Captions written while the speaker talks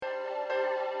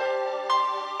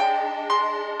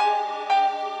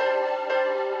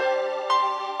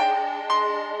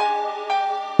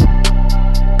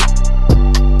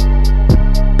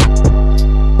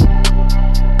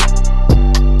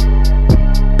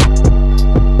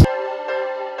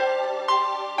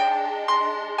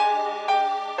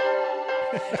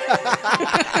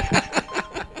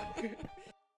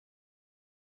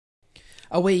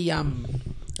Are we?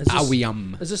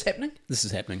 Is this happening? This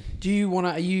is happening. Do you want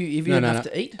to? Have you enough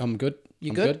to eat? I'm good.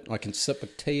 You I'm good? I can sip a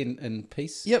tea in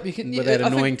peace. Yep, you can. Without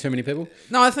annoying too many people.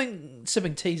 No, I think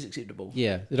sipping tea is acceptable.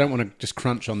 Yeah, they don't want to just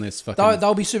crunch on this fucking...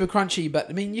 They'll be super crunchy, but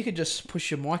I mean, you could just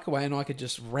push your mic away and I could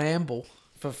just ramble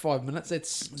for 5 minutes.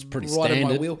 It's pretty right standard. in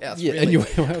my wheelhouse. Yeah, really. in your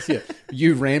wheelhouse, yeah.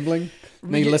 You rambling,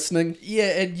 me listening.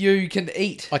 Yeah, and you can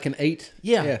eat. I can eat.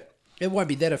 Yeah. It won't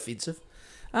be that offensive.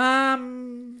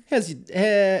 How's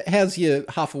your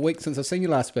half a week since I've seen you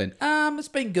last been? It's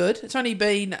been good. It's only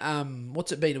been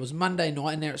what's it been? It was Monday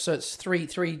night, and now so it's three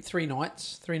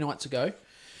nights ago.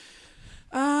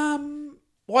 Well,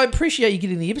 I appreciate you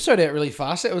getting the episode out really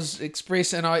fast. That was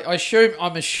express, and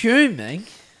I'm assuming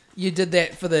you did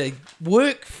that for the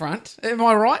work front. Am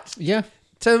I right? Yeah.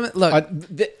 Tim, look,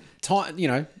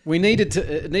 we needed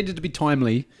to be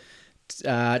timely.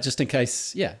 Just in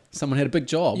case, someone had a big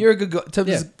job. You're a good guy.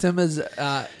 Tim is.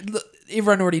 Look,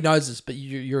 everyone already knows this, but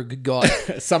you're a good guy.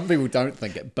 Some people don't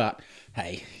think it, but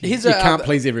hey, you Here's can't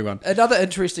please everyone. Another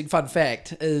interesting fun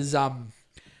fact is, I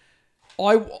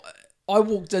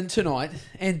walked in tonight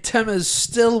and Tim is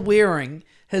still wearing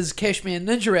his Cashmere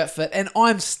Ninja outfit, and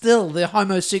I'm still the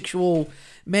homosexual,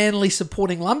 manly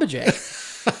supporting lumberjack.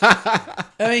 I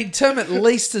mean, Tim at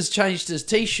least has changed his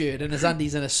t-shirt and his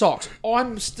undies and his socks.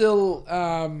 I'm still,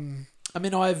 I'm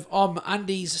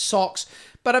undies, socks,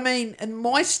 but I mean, in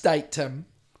my state, Tim,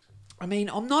 I mean,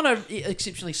 I'm not an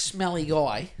exceptionally smelly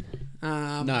guy.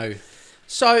 No.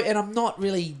 So, and I'm not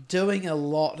really doing a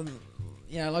lot,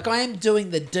 like I am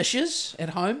doing the dishes at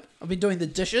home. I've been doing the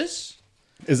dishes.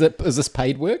 Is this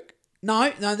paid work?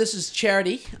 No, this is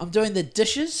charity. I'm doing the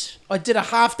dishes. I did a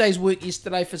half day's work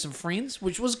yesterday for some friends,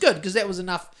 which was good because that was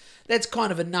enough. That's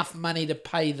kind of enough money to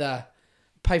pay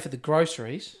for the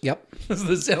groceries. Yep.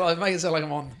 I make it sound like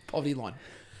I'm on the poverty line.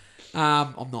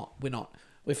 I'm not. We're not.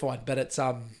 We're fine. But it's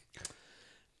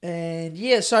and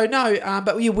yeah. So no.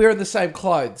 But we're wearing the same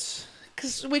clothes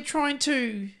because we're trying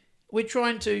to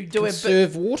do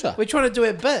Conserve water. We're trying to do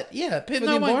our bit. Yeah. For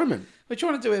the environment. We're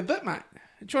trying to do our bit, mate.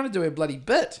 We're trying to do our bloody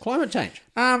bit. Climate change.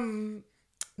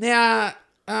 Now,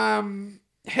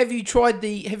 have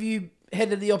you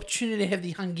had the opportunity to have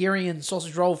the Hungarian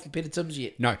sausage roll from Peter Tim's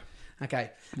yet? No. Okay.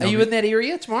 Are you in that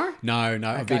area tomorrow? No. Okay.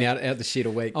 I've been out the shed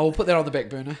all week. Oh, we'll put that on the back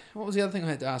burner. What was the other thing I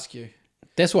had to ask you?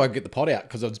 That's why I get the pot out,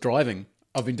 because I was driving.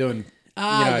 I've been doing,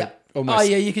 almost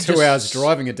you could 2 hours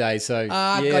driving a day. So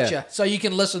gotcha. So you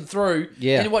can listen through.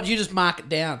 Yeah. And what, you just mark it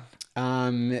down?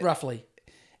 Roughly.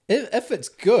 If it's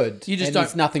good, you just and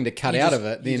there's nothing to cut out of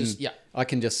it, then I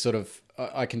can just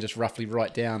roughly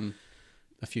write down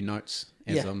a few notes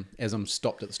as I'm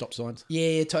stopped at the stop signs.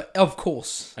 Yeah, of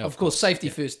course. Safety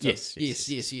first.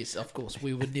 Yes. Of course.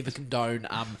 We would never condone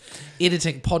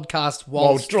editing podcast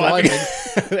while driving.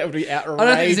 That would be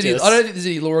outrageous. I don't think there's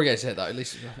any law against that, though. At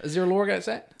least, is there a law against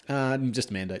that? Just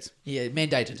mandates. Yeah,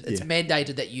 mandated. It's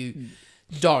mandated that you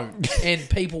don't, and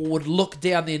people would look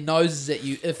down their noses at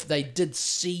you if they did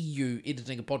see you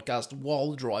editing a podcast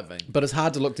while driving. But it's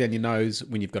hard to look down your nose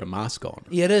when you've got a mask on.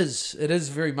 Yeah, it is. It is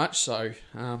very much so.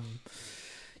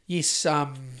 Yes.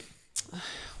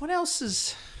 What else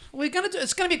is we're going to do?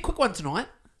 It's going to be a quick one tonight.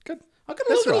 Good. I've got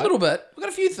a little bit. We've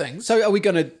got a few things. So are we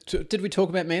going to... Did we talk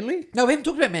about Manly? No, we haven't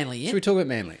talked about Manly yet. Should we talk about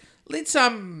Manly? Let's...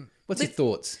 What's your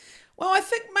thoughts? Well, I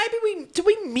think maybe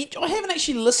I haven't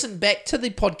actually listened back to the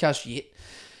podcast yet.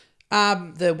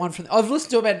 The one I've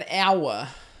listened to about an hour,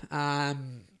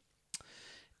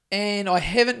 and I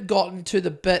haven't gotten to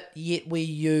the bit yet where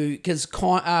because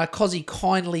Cozzy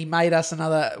kindly made us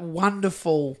another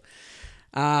wonderful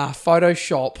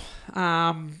Photoshop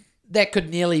that could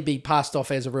nearly be passed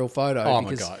off as a real photo. Oh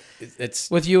my God.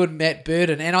 It's with you and Matt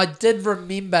Burden. And I did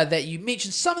remember that you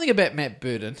mentioned something about Matt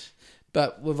Burden,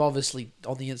 but we've obviously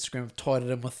on the Instagram tied it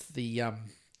in with the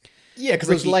yeah, because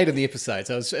it was late in the episode,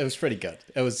 so it was pretty good.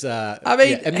 It was.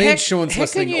 It means Sean's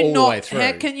listening all the way through.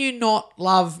 How can you not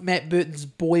love Matt Burton's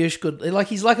boyish good? Like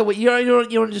he's like you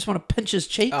don't just want to pinch his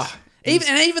cheeks.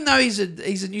 Even though he's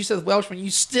a New South Welshman, you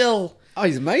still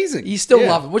he's amazing. You still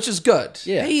love him, which is good.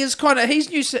 Yeah, he is kind of he's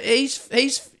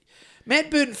Matt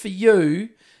Burton for you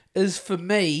is for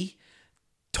me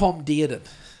Tom Dearden.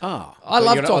 Oh, I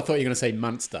love Tom. I thought you were going to say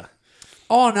Munster.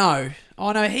 Oh no,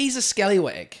 he's a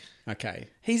scallywag. Okay.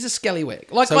 He's a scallywag.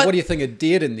 So what do you think of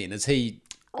Dearden then? Is he...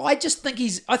 I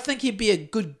think he'd be a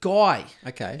good guy.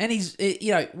 Okay. And he's,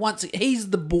 he's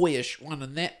the boyish one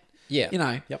in that.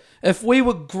 Yeah. Yep. If we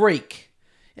were Greek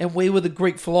and we were the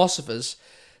Greek philosophers,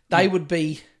 they would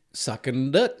be...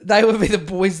 Sucking it. They would be the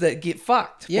boys that get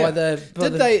fucked by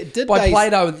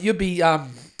Plato. You'd be...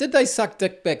 Did they suck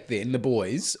dick back then, the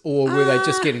boys? Or were they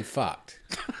just getting fucked?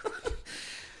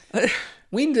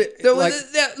 When did look?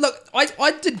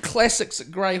 I did classics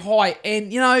at Grey High,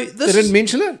 and they didn't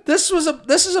mention it. This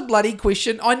is a bloody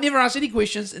question. I never asked any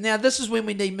questions, and now this is when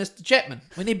we need Mr. Chapman.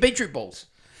 We need beetroot balls.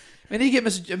 We need to get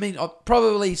Mr. I mean,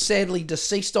 probably sadly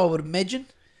deceased, I would imagine,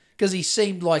 because he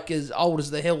seemed like as old as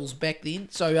the hills back then.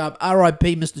 So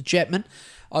R.I.P. Mr. Chapman.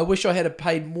 I wish I had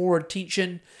paid more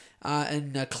attention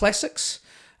in classics.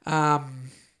 I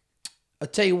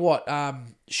tell you what,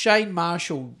 Shane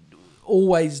Marshall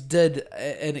always did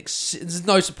there's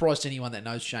no surprise to anyone that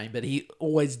knows Shane, but he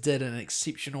always did an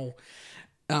exceptional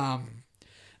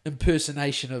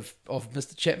impersonation of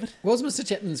Mr. Chapman. What was Mr.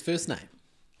 Chapman's first name?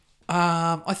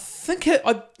 I think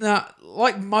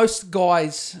like most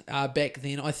guys back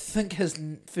then, I think his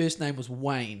first name was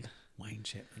Wayne. Wayne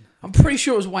Chapman. I'm pretty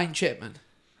sure it was Wayne Chapman.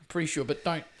 I'm pretty sure, but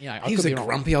don't, He was a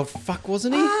grumpy old fuck,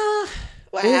 wasn't he?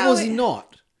 Well, or was he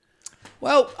not?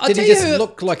 Well, Did he just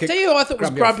look like a tell you who I thought was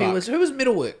grumpy fuck? was, who was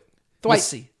middlework?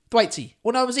 Thwaites.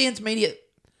 Well, no, was he intermediate?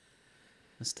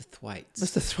 Mr. Thwaites.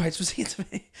 Mr. Thwaites, was he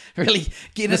intermediate? Really?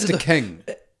 Mr. King.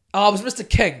 Oh, it was Mr.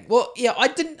 King. Well, yeah, I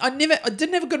didn't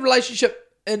have a good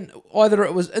relationship in either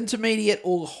it was intermediate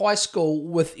or high school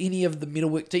with any of the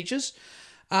metalwork teachers.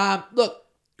 Look,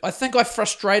 I think I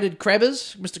frustrated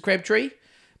Crabbers, Mr. Crabtree,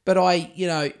 but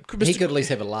he could at least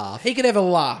have a laugh. He could have a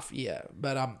laugh, yeah.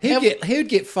 But he would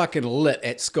get fucking lit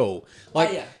at school.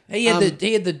 Like he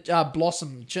had the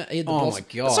blossom. My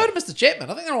god! So did Mr.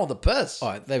 Chapman. I think they're on the piss.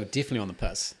 Oh, they were definitely on the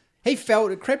piss.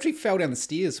 Crabtree fell down the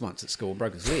stairs once at school and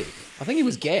broke his leg. I think he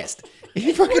was gassed.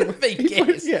 He fucking would be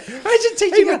gassed. Yeah. Imagine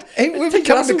teaching we would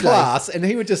come to class and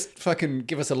he would just fucking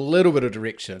give us a little bit of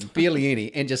direction, barely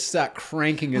any, and just start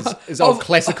cranking his old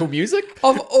classical music.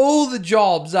 Of all the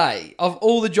jobs, Of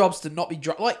all the jobs to not be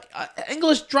drunk. Like,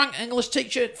 drunk English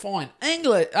teacher, fine.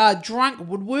 Drunk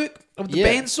would work. With the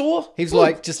bandsaw. He's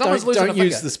like, just don't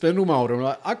use the spindle mold. I'm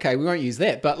like, okay, we won't use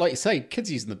that. But like you say,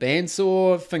 kids using the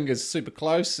bandsaw, fingers super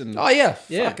close. And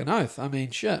fucking oath. I mean,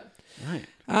 shit. Right.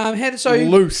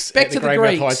 Loose back to the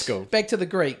Greeks. High School. Back to the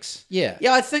Greeks. Yeah.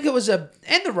 Yeah, I think it was and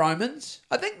the Romans.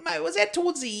 I think, mate, was that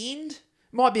towards the end?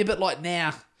 Might be a bit like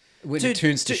now. When it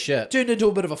turns to shit. Turned into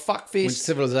a bit of a fuckfest. When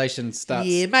civilization starts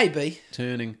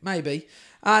turning. Maybe.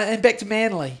 And back to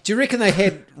Manly. Do you reckon they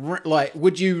had, like,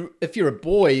 if you're a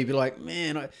boy, you'd be like,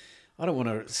 man, I don't want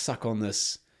to suck on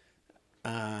this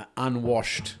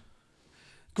unwashed,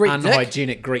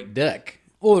 unhygienic Greek dick.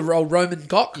 Or the old Roman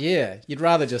cock. Yeah, you'd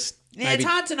rather just it's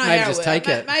hard to know maybe just take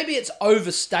it. Maybe it's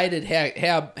overstated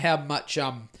how much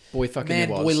boy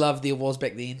love there was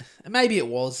back then. Maybe it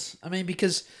was. I mean,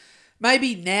 because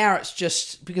maybe now it's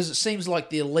just because it seems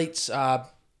like the elites are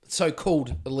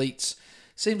so-called elites.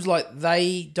 Seems like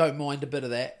they don't mind a bit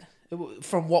of that,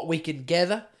 from what we can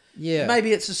gather. Yeah.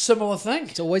 Maybe it's a similar thing.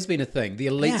 It's always been a thing. The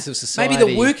elites of society.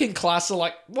 Maybe the working class are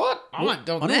like, what? I'm not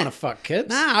doing that. I don't want to fuck kids.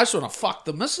 Nah, I just want to fuck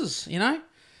the missus,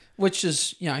 Which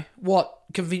is, what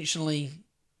conventionally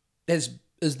is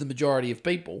the majority of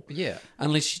people. Yeah.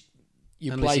 Unless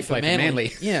you play for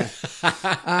Manly. Yeah.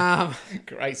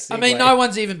 Great segue. I mean, no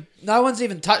one's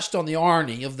even touched on the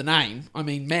irony of the name. I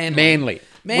mean, Manly.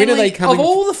 When are they coming? Of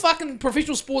all the fucking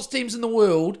professional sports teams in the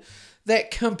world,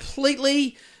 that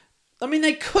completely... I mean,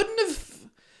 they couldn't have...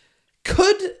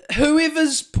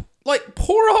 Whoever's... Like,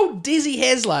 poor old Desi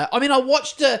Hasler. I mean, I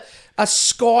watched a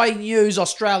Sky News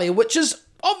Australia, which is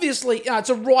obviously... it's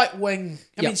a right-wing...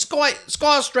 I mean, Sky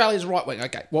Australia's right-wing.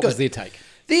 Okay, What was their take?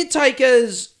 Their take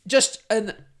is just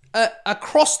an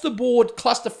across-the-board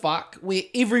clusterfuck where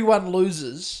everyone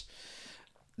loses...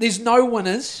 There's no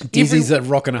winners. Desi's a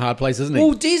rock and a hard place, isn't he?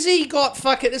 Well, Desi got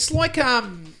fucking... It's like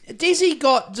Desi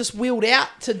got just wheeled out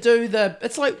to do the...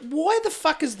 It's like, why the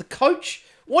fuck is the coach?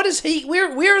 What is he...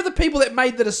 Where are the people that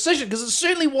made the decision? Because it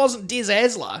certainly wasn't Des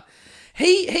Hasler.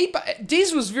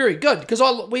 Des was very good because I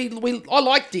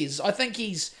like Des. I think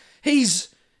he's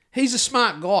a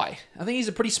smart guy. I think he's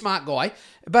a pretty smart guy.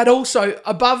 But also,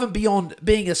 above and beyond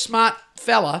being a smart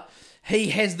fella, he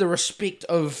has the respect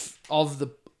of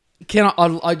the...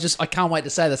 I can't wait to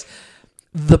say this.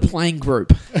 The playing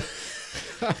group.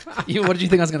 What did you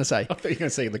think I was going to say? I thought you were going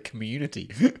to say the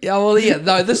community. Yeah, well, yeah.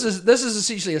 No, this is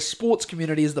essentially a sports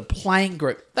community. Is the playing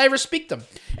group? They respect him,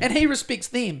 and he respects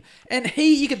them. And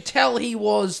you could tell he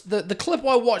was the clip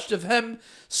I watched of him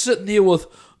sitting there with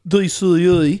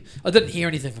DCE. I didn't hear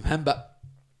anything from him, but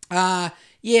they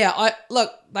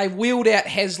wheeled out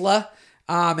Hasler,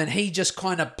 and he just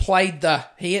kind of played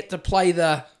He had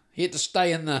to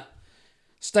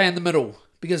stay in the middle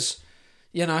because,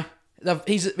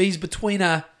 he's between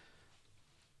a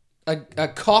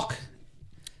cock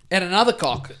and another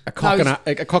cock. A cock and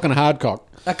a hard cock.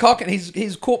 A cock, and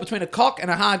he's caught between a cock and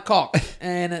a hard cock,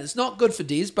 and it's not good for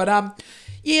Des. But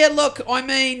yeah, look, I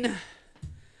mean,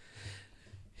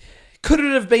 could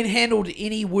it have been handled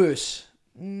any worse?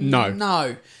 No.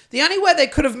 No. The only way they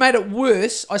could have made it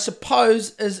worse, I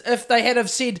suppose, is if they had have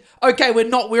said, "Okay, we're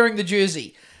not wearing the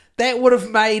jersey." That would have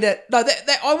made it. No,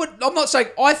 I'm not saying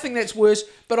I think that's worse,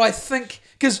 but I think,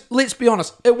 because let's be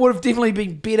honest, it would have definitely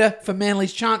been better for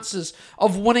Manly's chances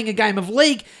of winning a game of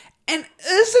league. And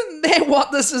isn't that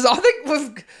what this is? I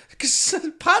think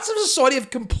parts of society have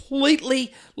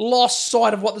completely lost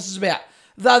sight of what this is about.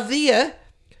 They're there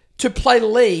to play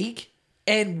league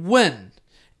and win.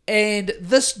 And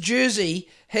this jersey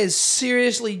has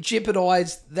seriously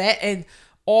jeopardised that. And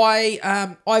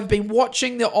I've been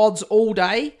watching the odds all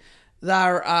day.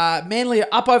 They're Manly are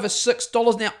up over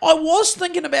 $6 now. I was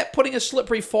thinking about putting a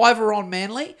slippery fiver on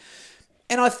Manly,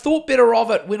 and I thought better of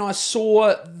it when I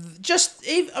saw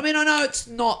I know it's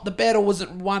not, the battle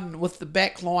wasn't won with the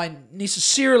back line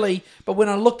necessarily, but when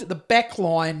I looked at the back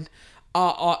line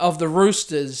of the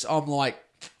Roosters, I'm like,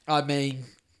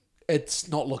 it's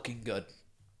not looking good.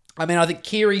 I think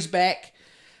Carey's back,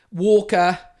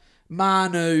 Walker,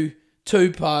 Manu,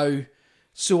 Tupou,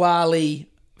 Suali,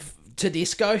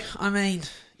 Tedesco.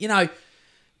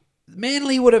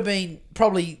 Manly would have been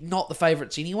probably not the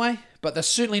favourites anyway, but they're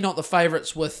certainly not the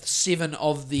favourites with 7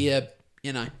 of their,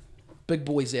 big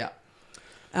boys out.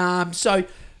 Why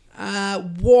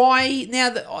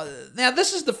now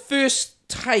this is the first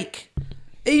take.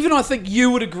 Even I think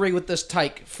you would agree with this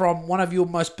take from one of your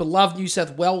most beloved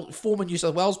former New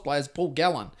South Wales players, Paul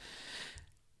Gallen.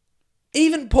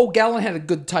 Even Paul Gallen had a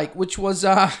good take, which was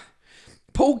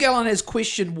Paul Gallen has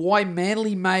questioned why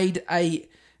Manly made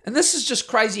and this is just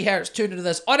crazy how it's turned into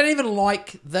this. I don't even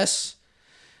like this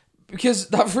because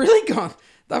they've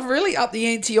really upped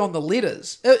the ante on the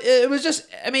letters. It was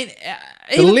just,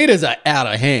 the letters are out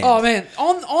of hand. Oh man,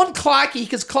 on Clarkey,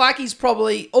 because Clarkey's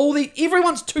probably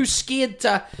everyone's too scared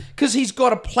to, because he's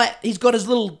got his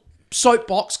little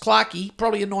soapbox. Clarkey,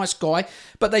 probably a nice guy,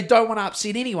 but they don't want to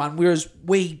upset anyone. Whereas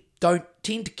we don't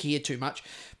tend to care too much.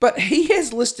 But he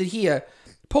has listed here,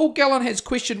 Paul Gallen has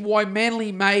questioned why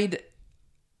Manly made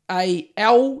a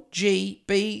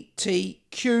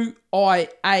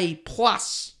LGBTQIA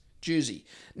plus jersey.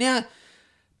 Now,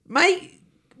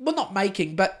 not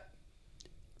making, but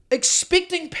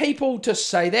expecting people to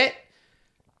say that,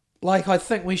 like, I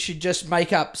think we should just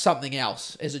make up something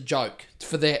else as a joke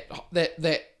for that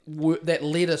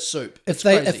letter soup.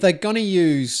 If they're gonna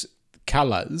use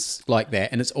colours like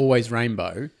that and it's always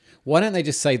rainbow, why don't they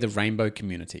just say the rainbow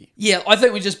community? Yeah, I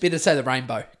think we just better say the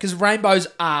rainbow, because rainbows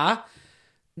are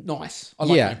nice. I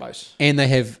like rainbows. And they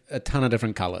have a ton of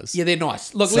different colours. Yeah, they're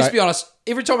nice. Look, let's be honest.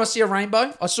 Every time I see a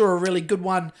rainbow, I saw a really good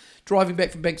one driving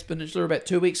back from Banks Peninsula about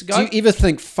 2 weeks ago. Do you ever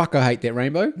think, fuck, I hate that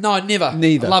rainbow? No, never.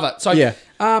 Neither. I love it. So, yeah.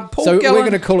 Paul so Gallen, we're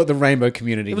going to call it the rainbow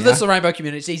community now. That's the rainbow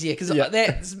community. It's easier,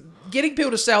 because getting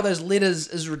people to sell those letters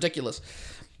is ridiculous.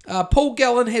 Paul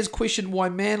Gallen has questioned why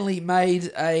Manly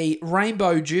made a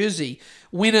rainbow jersey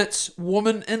when it's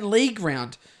woman in league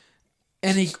round.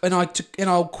 And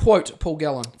I'll quote Paul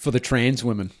Gallen. For the trans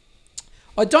women.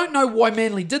 I don't know why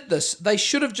Manly did this. They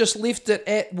should have just left it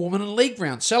at woman in league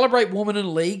round. Celebrate woman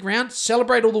in league round.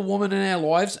 Celebrate all the women in our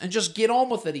lives and just get on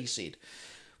with it, he said.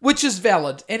 Which is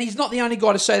valid. And he's not the only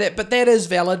guy to say that, but that is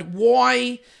valid.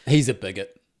 Why? He's a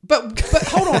bigot. But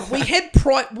hold on, we had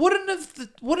Pride. Wouldn't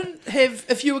have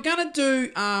if you were going to do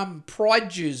Pride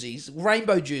jerseys,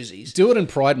 rainbow jerseys. Do it in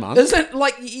Pride Month. Isn't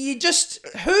like you just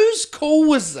whose call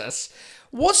was this?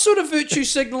 What sort of virtue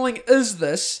signaling is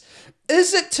this?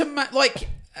 Is it to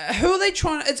who are they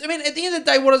trying? At the end of the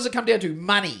day, what does it come down to?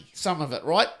 Money. Some of it,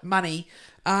 right? Money.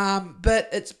 But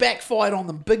it's backfired on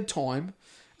them big time.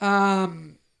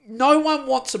 No one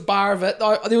wants a bar of it.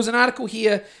 There was an article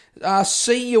here.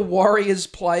 Senior Warriors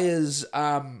players,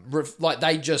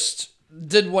 they just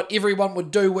did what everyone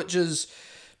would do, which is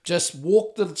just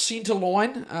walk the centre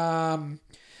line.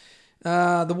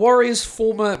 The Warriors'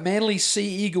 former Manly Sea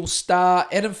Eagle star,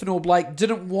 Adam Fennell-Blake,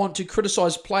 didn't want to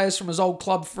criticise players from his old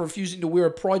club for refusing to wear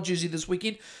a Pride jersey this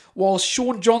weekend, while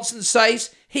Sean Johnson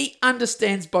says he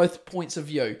understands both points of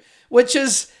view, which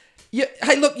is...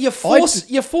 you're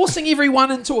forcing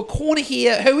everyone into a corner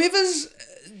here. Whoever's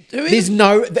There's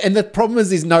no... And the problem is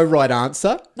there's no right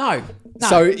answer. No.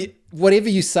 So whatever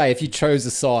you say, if you chose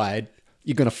a side,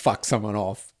 you're going to fuck someone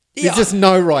off. There's just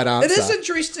no right answer. It is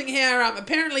interesting how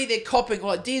apparently they're copying,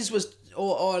 like Des was,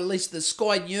 or at least the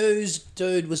Sky News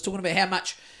dude was talking about how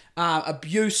much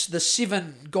abuse the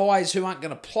 7 guys who aren't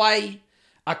going to play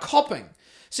are copping.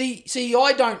 See,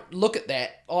 I don't look at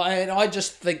that. I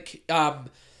just think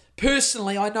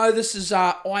personally, I know this is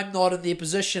I'm not in their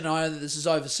position. I know that this is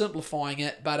oversimplifying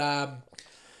it, but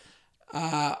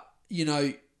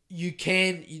you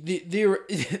can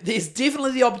there's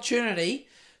definitely the opportunity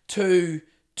to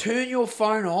turn your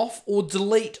phone off or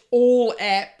delete all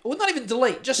app, or not even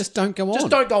delete, just don't go on. Just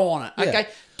don't go on it. Okay, Yeah.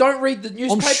 don't read the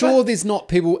newspaper. I'm sure there's not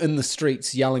people in the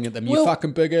streets yelling at them. You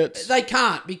fucking bigots. They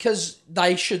can't, because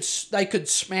they could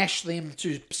smash them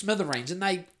to smithereens, and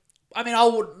I'm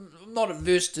not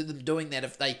averse to them doing that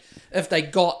if they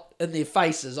got in their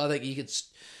faces. I think you could,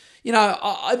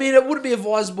 it wouldn't be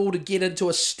advisable to get into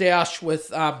a stoush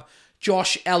with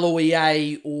Josh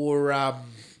Aloiai or I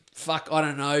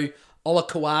don't know,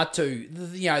 Olakauatu,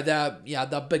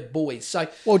 the big boys. So,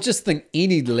 well, just think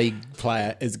any league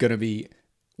player is going to be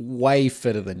way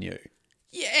fitter than you.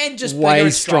 Yeah, and just way bigger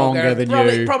and stronger than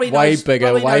you, probably way knows, bigger,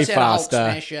 probably way knows how to faster.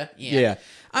 Hulk smash you. Yeah.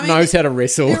 I mean, knows how to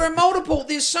wrestle.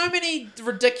 There's so many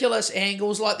ridiculous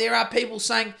angles. Like, there are people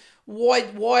saying, why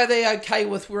are they okay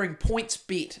with wearing Points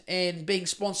Bet and being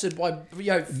sponsored by,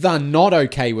 They're not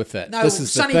okay with it. No, this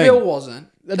is Sonny the thing. Bill wasn't.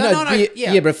 But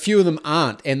a few of them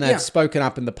aren't, and they've spoken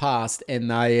up in the past, and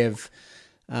they have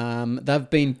they've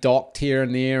been docked here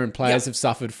and there, and players have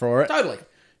suffered for it. Totally.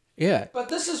 Yeah. But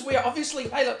this is where, obviously,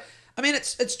 hey, look, I mean,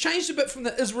 it's changed a bit from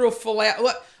the Israel fallout.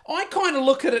 Look, I kind of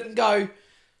look at it and go,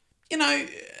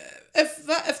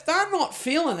 if they're not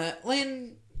feeling it,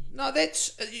 then no,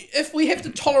 that's, if we have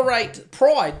to tolerate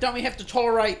pride, don't we have to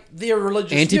tolerate their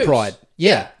religious anti-pride? views?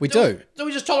 Yeah, we do. So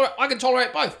we just tolerate. I can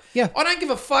tolerate both. Yeah. I don't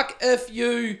give a fuck if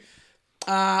you.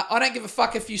 I don't give a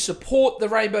fuck if you support the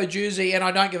rainbow jersey, and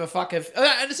I don't give a fuck if.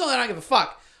 And it's not that I don't give a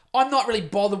fuck. I'm not really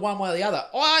bothered one way or the other.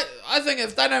 I think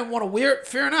if they don't want to wear it,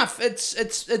 fair enough.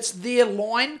 It's their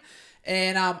line,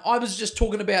 and I was just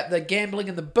talking about the gambling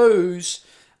and the booze.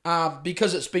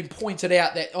 Because it's been pointed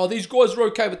out that, these guys are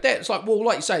okay with that. It's like, well,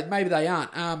 like you say, maybe they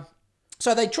aren't.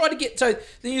 So they tried to get, so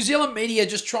the New Zealand media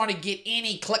just trying to get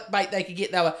any clickbait they could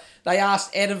get. They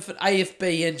asked Adam from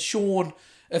AFB and Sean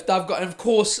if they've got, and of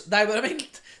course they were, they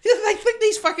think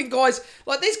these fucking guys,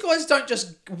 like, these guys don't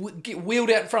just get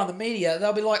wheeled out in front of the media.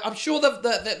 They'll be like, I'm sure they've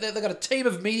got a team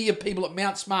of media people at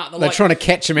Mount Smart. And they're trying to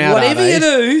catch them out. Whatever you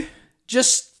do,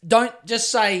 just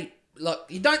say, look,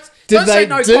 you don't say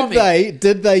no comment.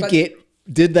 Did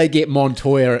they get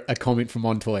Montoya a comment from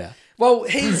Montoya? Well,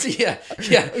 he's he's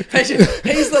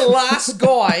the last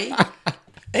guy.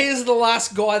 He's the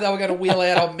last guy they were going to wheel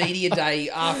out on media day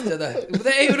after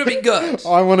he would have been good.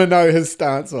 I want to know his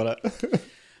stance on it.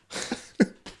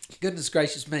 Goodness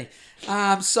gracious me.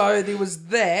 So there was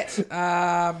that.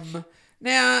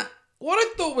 Now, what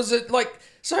I thought was for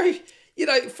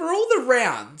all the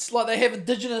rounds, like, they have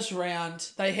Indigenous round,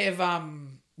 they have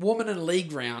Woman in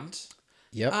League round.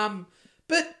 Yep.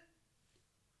 But,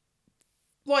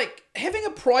 like, having a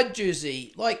Pride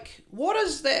jersey, like, what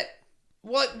is that?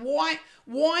 Like,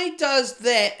 why does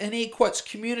that, in air quotes,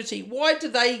 community, why do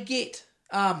they get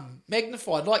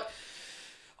magnified? Like,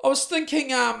 I was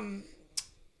thinking,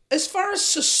 as far as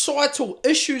societal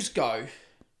issues go,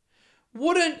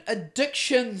 wouldn't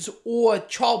addictions or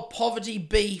child poverty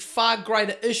be far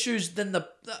greater issues than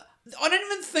I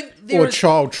don't even think there is... Or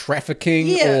child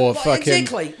trafficking, or fucking...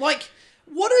 Exactly. Like,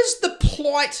 what is the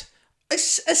plight,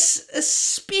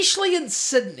 especially in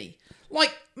Sydney? Like,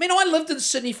 I mean, I lived in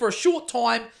Sydney for a short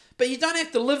time, but you don't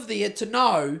have to live there to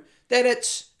know that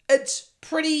it's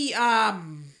pretty gay,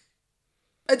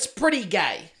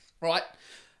 right?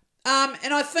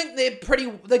 And I think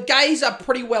the gays are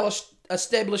pretty well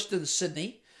established in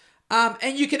Sydney,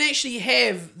 and you can actually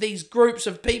have these groups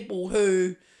of people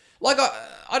who, like,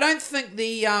 I don't think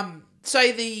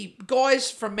say the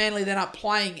guys from Manly that aren't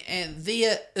playing and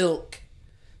their ilk,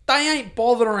 they ain't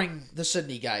bothering the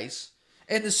Sydney gays,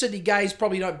 and the Sydney gays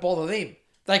probably don't bother them.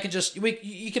 They can just,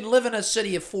 you can live in a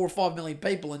city of 4 or 5 million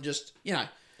people and just, there's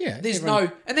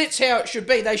everyone... and that's how it should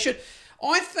be. I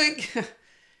think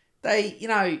they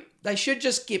should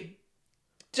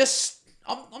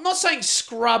I'm not saying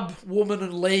scrub Woman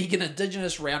in League and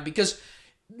Indigenous round, because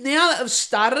now that they've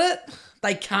started it,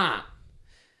 they can't.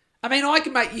 I mean, you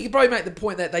could probably make the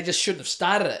point that they just shouldn't have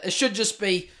started it. It should just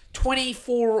be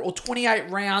 24 or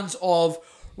 28 rounds of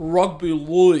rugby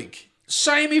league.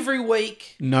 Same every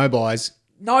week. No buys.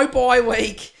 No bye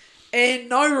week. And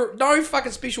no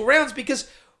fucking special rounds, because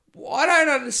I don't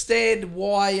understand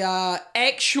why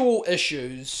actual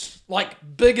issues, like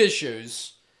big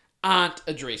issues, aren't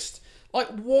addressed. Like,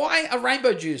 why a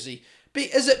rainbow jersey?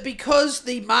 Is it because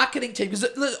the marketing team? Because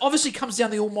it obviously comes down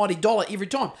to the almighty dollar every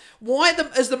time. Why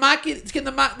is the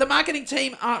marketing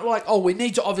team aren't like, oh, we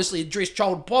need to obviously address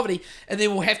child poverty, and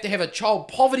then we'll have to have a child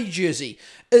poverty jersey.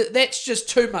 That's just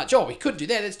too much. Oh, we couldn't do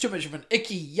that. That's too much of an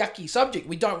icky, yucky subject.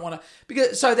 We don't want to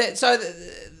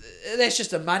that's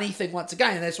just a money thing once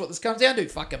again, and that's what this comes down to.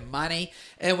 Fucking money,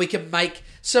 and we can make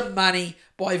some money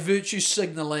by virtue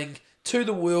signaling to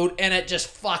the world, and it just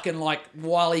fucking like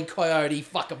Wile E. Coyote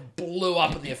fucking blew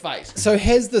up in their face. So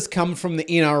has this come from the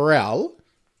NRL,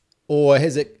 or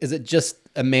is it just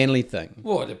a Manly thing?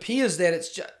 Well, it appears that it's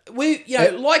just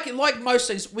like most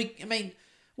things. We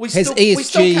still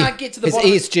can't get to the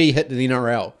bottom. Has ESG hit the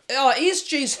NRL?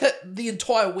 ESG's hit the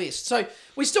entire West, so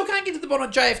we still can't get to the bottom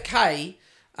of JFK.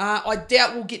 I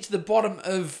doubt we'll get to the bottom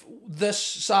of this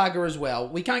saga as well.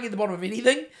 We can't get to the bottom of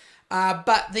anything.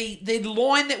 But the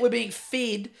line that we're being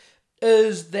fed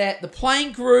is that the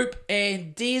playing group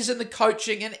and Des and the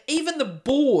coaching and even the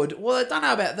board, well, I don't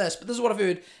know about this, but this is what I've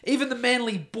heard, even the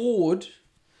Manly board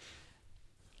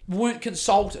weren't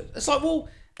consulted. It's like, well,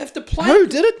 if the playing... Who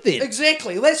did it then?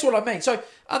 Exactly, that's what I mean. So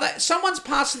someone's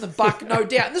passing the buck, no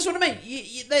doubt. And this is what I mean.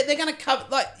 They're going to cover...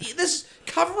 this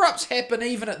cover-ups happen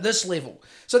even at this level.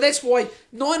 So that's why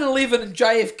 9/11 and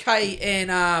JFK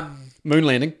and... Moon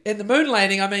landing. And the moon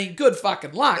landing, I mean, good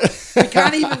fucking luck. We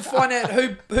can't even find out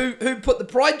who put the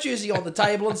pride jersey on the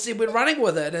table and said we're running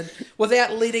with it, and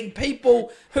without letting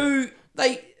people the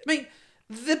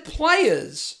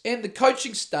players and the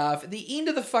coaching staff at the end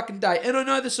of the fucking day, and I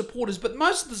know the supporters, but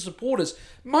most of the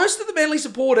Manly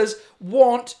supporters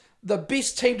want the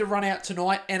best team to run out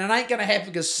tonight, and it ain't going to happen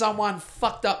because someone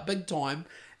fucked up big time,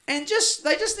 and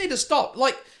they just need to stop.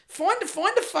 Like, find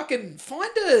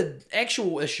an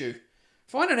actual issue.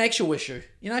 Find an actual issue,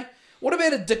 you know? What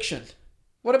about addiction?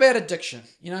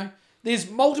 You know? There's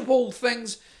multiple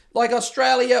things, like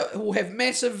Australia will have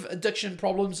massive addiction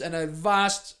problems and a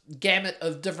vast gamut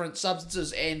of different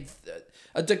substances and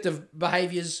addictive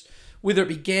behaviours, whether it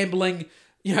be gambling,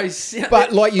 you know.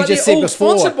 But like you just said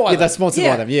before, they're sponsored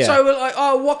by them, yeah. So we're like,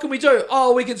 oh, what can we do?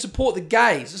 Oh, we can support the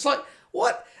gays. It's like,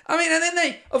 what? I mean, and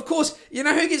then of course, you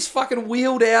know who gets fucking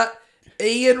wheeled out?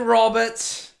 Ian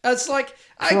Roberts. It's like,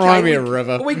 okay,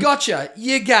 we got you.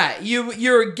 You're gay.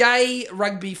 You're a gay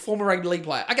former rugby league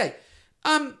player. Okay,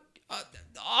 I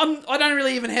don't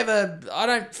really even I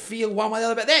don't feel one way or the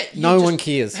other about that. No one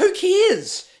cares. Who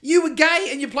cares? You were gay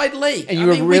and you played league. And you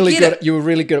were really good. You were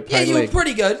really good at playing league. Yeah, you were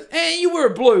pretty good. And you were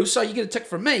a blue, so you get a tick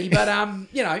from me. But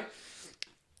you know.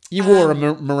 You wore a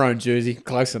maroon jersey.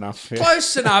 Close enough. Yeah.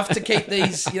 Close enough to keep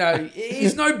these, you know.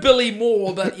 He's no Billy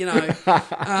Moore, but, you know.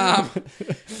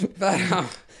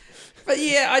 But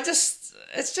yeah,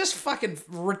 it's just fucking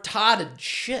retarded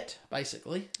shit,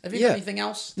 basically. Have you got anything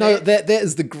else? No, that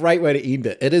is the great way to end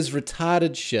it. It is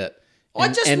retarded shit. I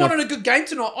just wanted a good game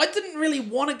tonight. I didn't really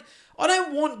want to... I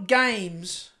don't want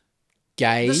games...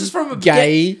 Gay? This is from a...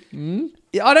 Gay?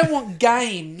 I don't want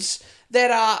games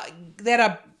that are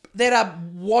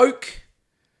woke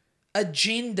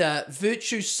agenda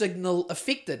virtue signal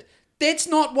affected. That's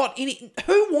not what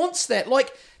who wants that?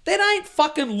 Like, that ain't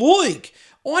fucking league.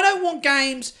 I don't want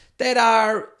games that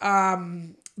are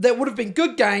that would have been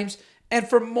good games, and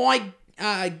from my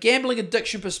gambling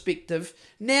addiction perspective,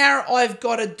 now I've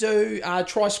got to do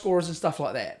try scorers and stuff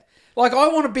like that. Like, I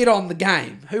want to bet on the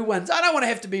game. Who wins? I don't want to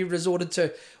have to be resorted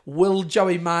to, will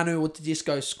Joey Manu or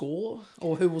Tedesco score?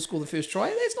 Or who will score the first try?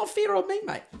 That's not fair on me,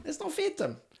 mate. That's not fair,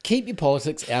 Tim. Keep your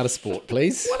politics out of sport,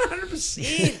 please.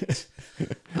 100%.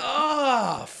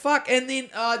 Oh, fuck. And then,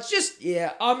 I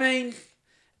mean...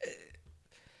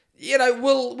 You know,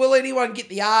 will anyone get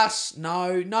the arse?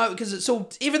 No, because it's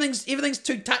all everything's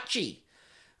too touchy.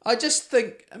 I just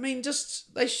think, I mean,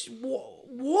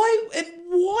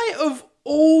 why of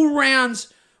all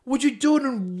rounds would you do it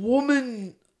in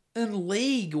woman in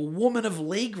league or woman of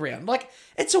league round? Like,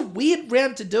 it's a weird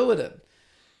round to do it in.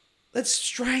 That's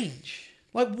strange.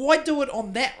 Like, why do it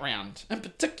on that round in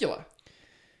particular?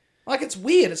 Like, it's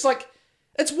weird. It's like,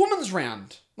 it's women's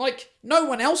round. Like, no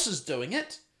one else is doing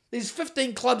it. There's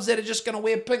 15 clubs that are just going to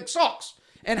wear pink socks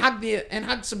and hug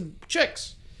some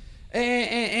chicks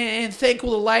and thank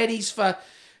all the ladies for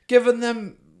giving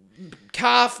them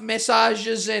calf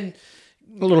massages and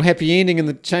a little happy ending in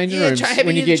the changing rooms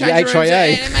when you get your HIA.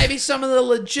 And maybe some of the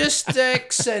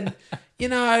logistics and, you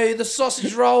know, the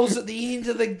sausage rolls at the end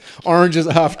of the... Oranges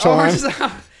at half time.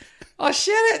 Oh,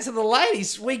 shout out to the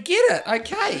ladies. We get it.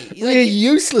 Okay. We're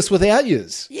useless without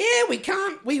yous. Yeah, we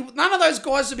can't. None of those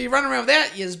guys would be running around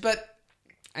without yous, but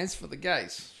as for the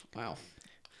gays, well,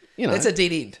 you know, that's a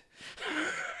dead end.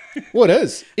 What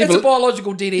is? It's a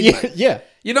biological dead end. Yeah.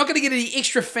 You're not going to get any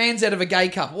extra fans out of a gay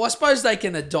couple. Well, I suppose they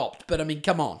can adopt, but I mean,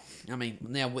 come on. I mean,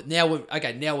 now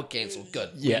we're cancelled. Good.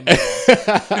 Yeah.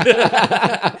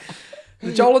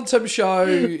 The Joel and Tim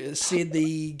show said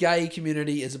the gay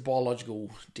community is a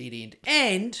biological dead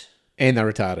end, and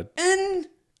they're retarded. And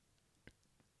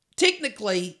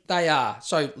technically, they are.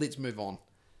 So let's move on.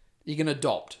 You can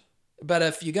adopt, but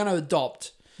if you're going to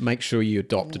adopt, make sure you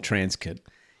adopt a trans kid.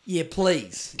 Yeah,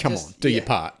 please. Come on, do your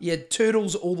part. Yeah,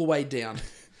 turtles all the way down.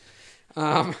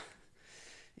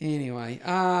 Anyway,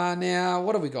 now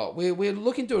what have we got? We're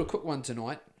looking to do a quick one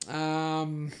tonight.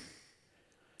 Now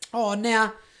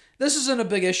this isn't a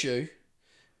big issue,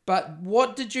 but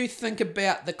what did you think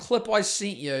about the clip I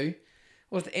sent you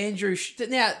with Andrew?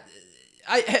 Now,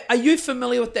 are you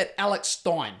familiar with that Alex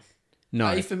Stein? No.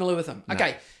 Are you familiar with him? No.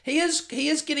 Okay, he is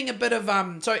getting a bit of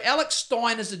So Alex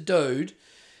Stein is a dude.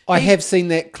 I have seen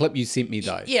that clip you sent me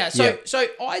though. Yeah, so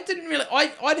I didn't really.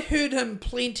 I'd heard him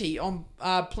plenty on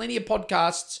plenty of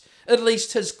podcasts, at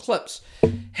least his clips.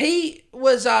 He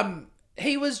was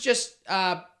just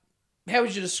how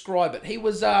would you describe it? He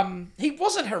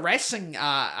wasn't harassing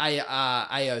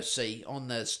AOC on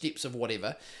the steps of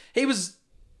whatever. He was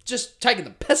just taking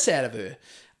the piss out of her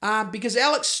because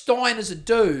Alex Stein is a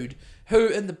dude who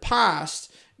in the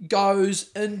past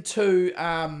goes into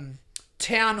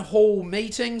town hall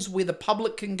meetings where the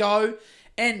public can go,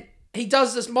 and he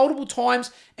does this multiple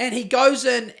times, and he goes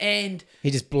in and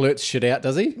he just blurts shit out,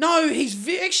 does he? No,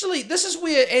 actually this is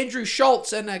where Andrew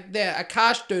Schultz and a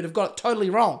Akash dude have got it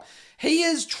totally wrong. He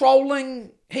is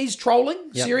trolling. He's trolling.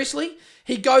 Yep. Seriously.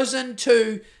 He goes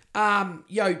into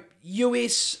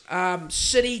US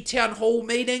city town hall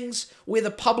meetings where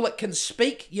the public can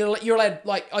speak. You're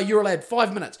allowed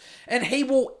 5 minutes, and he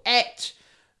will act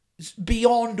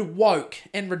beyond woke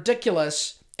and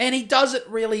ridiculous, and he does it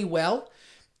really well.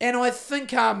 And I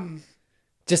think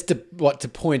just to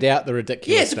point out the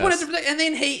ridiculousness. Yeah, to point out the ridiculous. And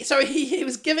then he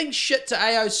was giving shit to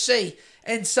AOC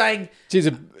and saying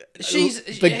she's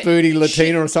big booty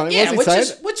Latina or something. Yeah, what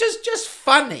was he which is just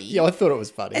funny. Yeah, I thought it was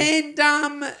funny. And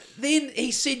then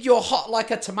he said you're hot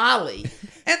like a tamale,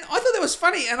 and I thought that was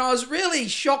funny. And I was really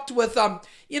shocked with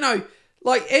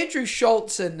like Andrew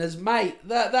Schultz and his mate.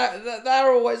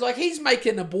 They're always like, he's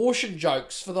making abortion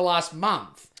jokes for the last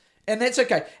month, and that's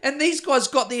okay. And these guys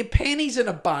got their panties in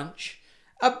a bunch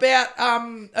about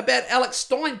Alex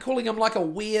Stein calling him like a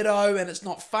weirdo, and it's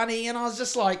not funny. And I was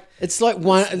just like, it's like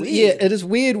one. Yeah, it is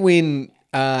weird when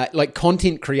like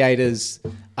content creators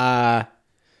are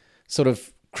sort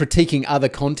of critiquing other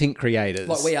content creators,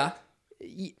 like we are.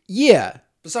 Yeah,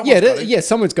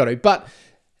 someone's got to. But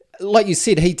like you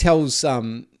said, he tells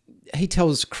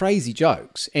crazy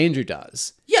jokes. Andrew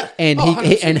does. Yeah,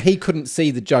 and he couldn't see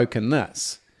the joke in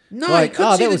this. No, like, he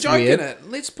couldn't see the joke in it.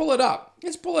 Let's pull it up.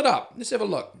 Let's have a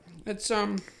look. It's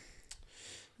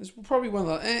probably one of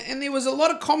the, and there was a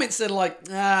lot of comments that are like,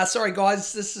 sorry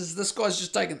guys, this guy's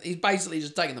he's basically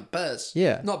just taking the piss.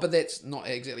 Yeah. But that's not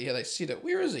exactly how they said it.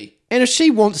 Where is he? And if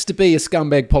she wants to be a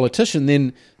scumbag politician,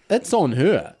 then that's on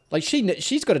her. Like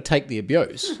she's got to take the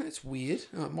abuse. That's weird.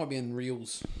 Oh, it might be in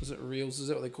Reels. Is it Reels? Is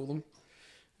that what they call them?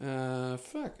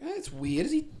 Fuck. That's weird.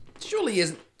 Surely he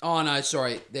isn't. Oh no,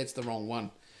 sorry, that's the wrong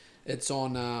one. It's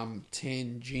on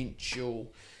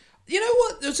Tangential. You know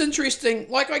what? It's interesting.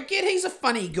 Like, I get he's a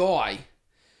funny guy,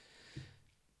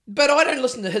 but I don't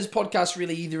listen to his podcast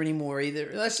really either anymore either.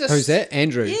 That's just, who's that?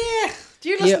 Andrew. Yeah. Do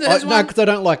you listen to his one? No, because I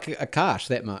don't like Akash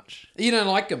that much. You don't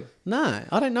like him? No,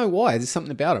 I don't know why. There's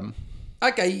something about him.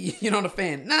 Okay, you're not a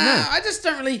fan. No. I just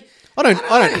don't really. I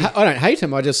don't hate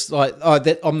him. I just like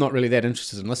I'm not really that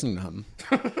interested in listening to him.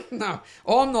 No,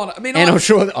 I'm not. I mean, I'm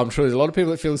sure there's a lot of people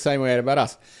that feel the same way about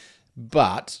us.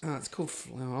 But it's called.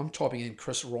 I'm typing in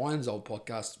Chris Ryan's old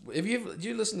podcast. Did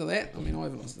you listen to that? I mean, I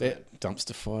haven't listened to that.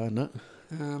 Dumpster fire, no.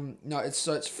 No, it's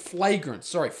Flagrant.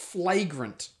 Sorry,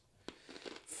 Flagrant.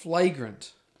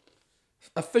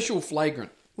 Official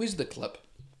Flagrant. Where's the clip?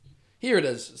 Here it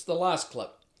is. It's the last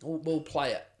clip. We'll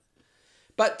play it.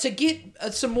 But to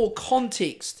get some more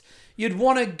context, you'd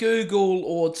want to Google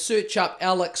or search up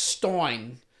Alex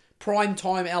Stein,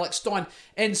 primetime Alex Stein,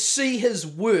 and see his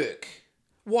work.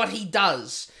 What he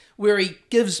does, where he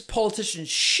gives politicians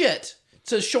shit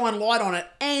to shine light on it,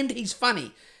 and he's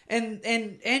funny. And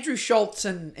Andrew Schultz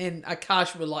and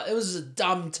Akash were like, it was a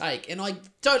dumb take, and I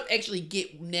don't actually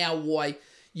get now why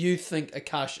you think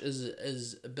Akash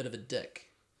is a bit of a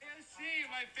dick. AOC,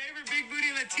 my favorite big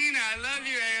booty Latina. I love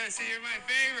you, AOC. You're my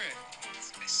favorite.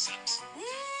 This sucks. Woo,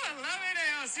 I love it,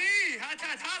 AOC. Hot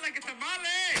like a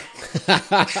tamale.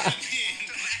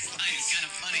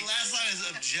 Last line is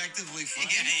objectively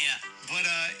funny. Yeah. But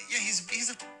he's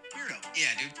a Weirdo. Yeah,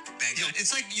 dude.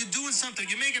 It's like you're doing something.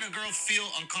 You're making a girl feel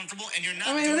uncomfortable, and you're not.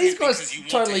 I mean, doing these it guys because you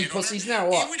want totally to hit on her. pussies now,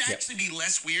 what? It would actually be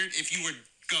less weird if you were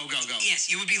go.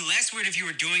 Yes, it would be less weird if you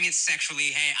were doing it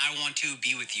sexually. Hey, I want to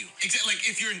be with you. Exactly. Like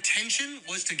if your intention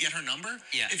was to get her number.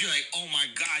 Yeah. If you're like, oh my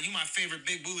God, you my favorite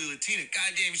big booty Latina.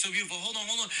 God damn, you're so beautiful. Hold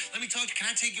on. Let me talk to you. Can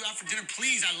I take you out for dinner,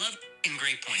 please? I love.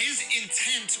 Great point. His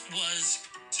intent was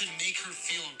to make her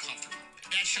feel uncomfortable.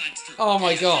 That shines through. Oh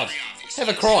my God. Have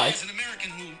a cry. As an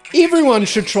American who Everyone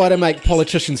should try to make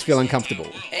politicians feel uncomfortable.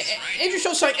 Andrew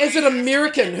Schultz saying, as an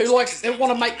American who likes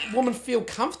want to make women feel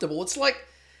comfortable, it's like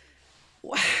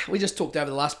we just talked over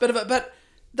the last bit of it, but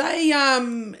they,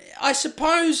 I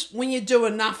suppose, when you do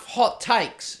enough hot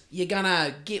takes, you're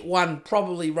gonna get one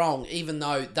probably wrong, even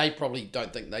though they probably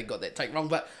don't think they got that take wrong.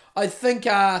 But I think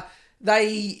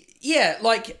he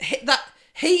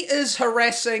is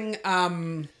harassing.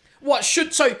 Should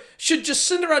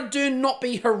Jacinda Ardern not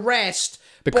be harassed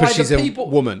Because by the she's a people,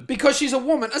 woman. Because she's a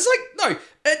woman. It's like, no,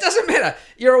 it doesn't matter.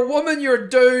 You're a woman, you're a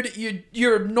dude,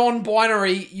 you're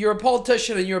non-binary, you're a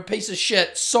politician, and you're a piece of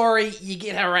shit. Sorry, you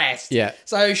get harassed. Yeah.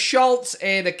 So Schultz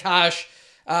and Akash,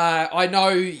 I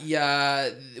know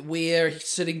we're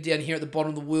sitting down here at the bottom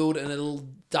of the world in a little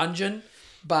dungeon,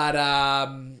 but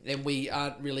and we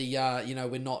aren't really,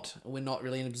 we're not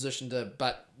really in a position to,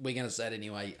 but we're going to say it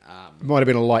anyway. Might have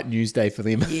been a light news day for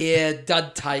them. Yeah,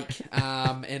 dud take,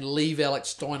 and leave Alex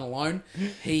Stein alone.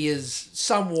 He is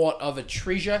somewhat of a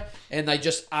treasure, and they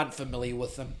just aren't familiar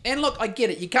with him. And look, I get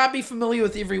it. You can't be familiar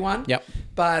with everyone. Yep.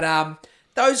 But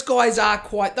those guys are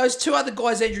quite... Those two other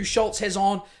guys Andrew Schultz has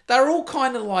on, they're all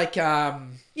kind of like, they're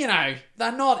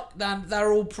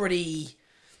all pretty,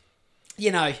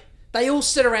 they all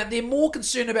sit around. They're more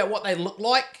concerned about what they look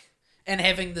like and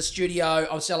having the studio.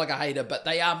 I sound like a hater, but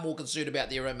they are more concerned about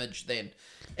their image than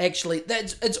actually.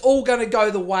 It's all going to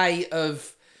go the way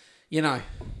of,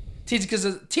 Ted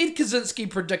Kaczynski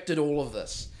predicted all of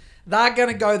this. They're going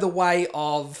to go the way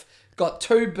of got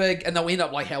too big, and they'll end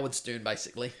up like Howard Stern,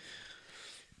 basically.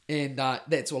 And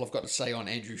that's all I've got to say on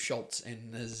Andrew Schultz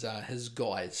and his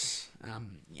guys.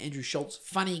 Andrew Schultz,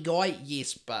 funny guy,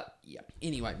 yes, but yeah.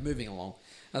 Anyway, moving along.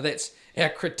 Now that's our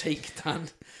critique done.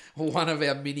 One of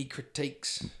our many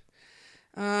critiques.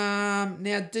 Now,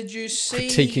 did you see...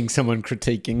 Critiquing someone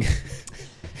critiquing.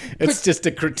 It's just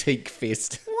a critique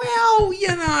fest. Well,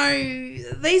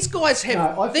 these guys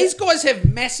have... these guys have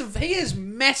massive... He has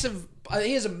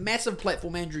a massive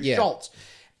platform, Andrew Schultz.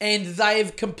 And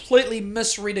they've completely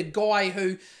misread a guy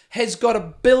who has got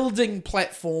a building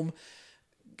platform.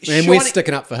 And we're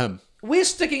sticking up for him. We're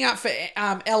sticking up for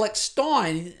Alex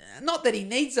Stein. Not that he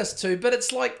needs us to, but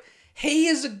it's like he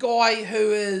is a guy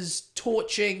who is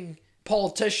torching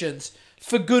politicians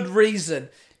for good reason.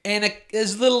 And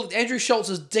his little Andrew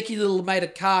Schultz's dicky little mate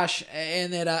Akash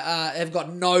and that have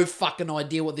got no fucking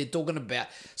idea what they're talking about.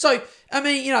 So I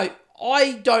mean,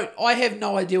 I have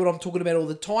no idea what I'm talking about all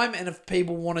the time. And if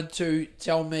people wanted to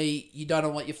tell me you don't know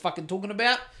what you're fucking talking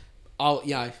about, I'll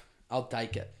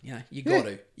take it. You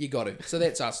got to. So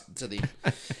that's us to them.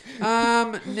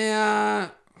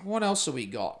 Now, what else have we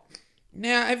got?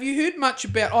 Now, have you heard much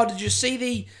about... did you see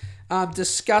the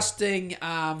disgusting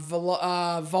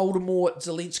Voldemort,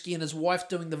 Zelensky and his wife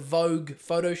doing the Vogue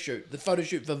photo shoot? The photo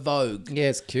shoot for Vogue. Yeah,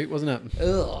 it's cute, wasn't it?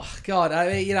 Ugh, God. I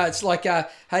mean, it's like,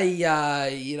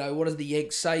 hey, what does the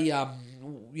Yanks say?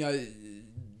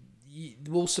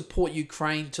 We'll support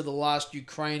Ukraine to the last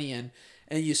Ukrainian.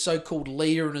 And your so-called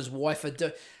leader and his wife are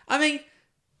I mean,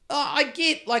 I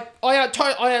get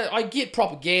I get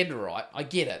propaganda, right? I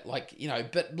get it,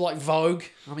 but like Vogue.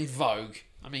 I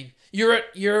mean, you're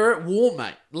at war,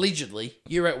 mate. Allegedly,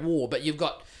 you're at war, but you've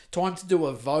got time to do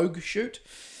a Vogue shoot.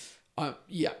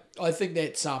 Yeah, I think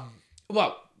that's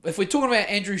Well, if we're talking about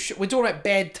we're talking about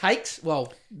bad takes.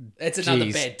 Well, it's another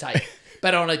bad take,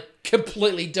 but on a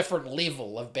completely different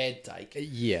level of bad take.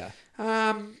 Yeah.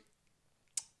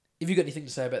 Have you got anything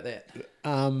to say about that?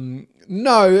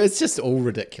 No, it's just all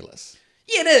ridiculous.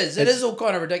 Yeah, it is. It is all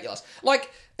kind of ridiculous. Like,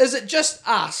 is it just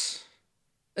us?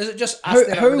 Is it just us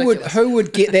that are ridiculous? Who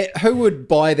would get that? Who would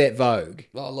buy that Vogue?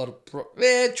 Well, a lot of...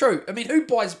 yeah, true. I mean, who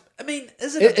buys... I mean,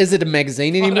 is it a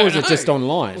magazine anymore or is it just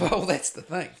online? Well, that's the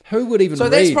thing. Who would even read? So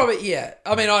that's probably... Yeah.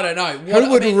 I mean, I don't know.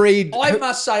 Who would read... I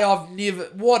must say I've never...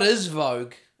 What is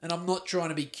Vogue? And I'm not trying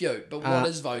to be cute, but what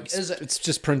is Vogue? Is it... It's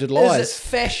just printed lies. Is it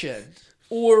fashion?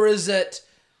 Or is it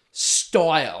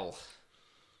style?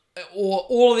 Or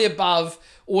all of the above?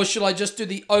 Or should I just do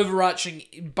the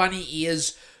overarching bunny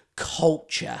ears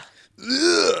culture?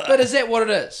 Ugh. But is that what it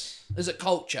is? Is it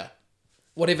culture?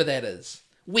 Whatever that is.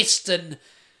 Western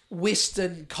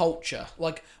culture.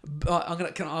 Like I'm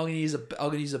gonna use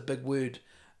a big word.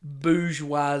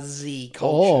 bourgeoisie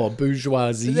culture. Oh,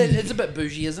 bourgeoisie. It's a bit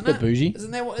bougie, isn't it? Bit bougie.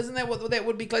 Isn't that what that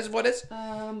would be classified as?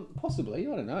 Possibly.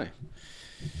 I don't know.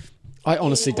 I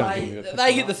honestly don't Anyway, think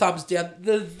they get the thumbs down.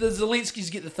 The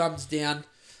Zelenskys get the thumbs down.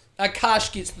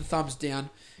 Akash gets the thumbs down.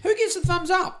 Who gets the thumbs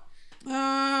up?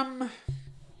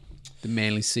 the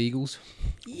Manly Seagulls.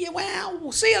 Yeah, well,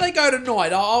 we'll see how they go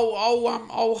tonight.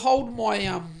 I'll hold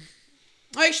my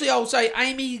Actually, I'll say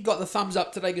Amy got the thumbs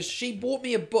up today because she bought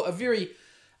me a book.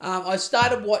 I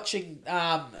started rewatching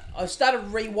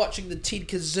the Ted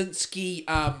Kaczynski,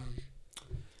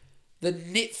 the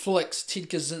Netflix Ted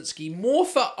Kaczynski, more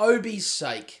for Obi's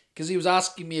sake because he was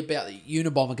asking me about the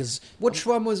Unabomber. Because Which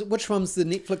one's the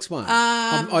Netflix one?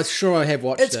 I'm sure I have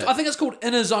watched it. I think it's called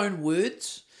In His Own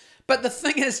Words. But the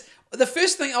thing is,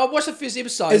 I watched the first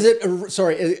episode. Is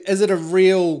it a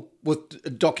real with a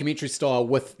documentary style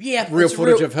with real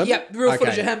footage of him? Yeah, real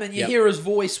footage of him, and you hear his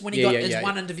voice when he got his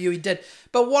one interview he did.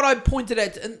 But what I pointed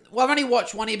at, and I've only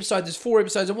watched one episode. There's 4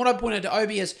 episodes, and what I pointed to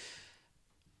Obi is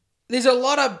there's a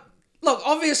lot of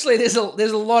obviously there's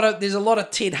a lot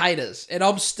of Ted haters, and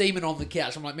I'm steaming on the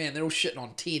couch. I'm like, man, they're all shitting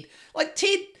on Ted. Like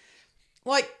Ted.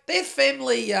 Like, their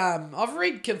family, I've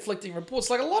read conflicting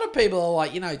reports. Like, a lot of people are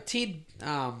like, Ted,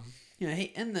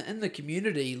 he in the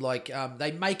community, like,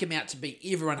 they make him out to be,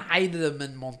 everyone hated him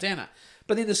in Montana.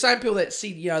 But then the same people that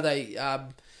said,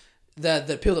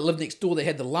 the people that lived next door that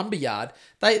had the lumberyard,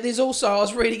 there's also, I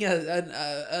was reading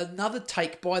another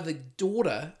take by the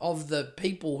daughter of the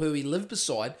people who he lived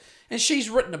beside, and she's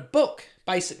written a book,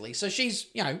 basically. So she's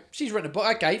written a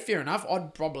book. Okay, fair enough.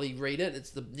 I'd probably read it. It's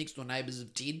the Next Door Neighbors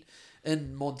of Ted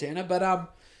in Montana, but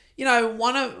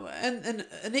an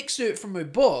excerpt from her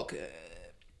book,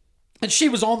 and she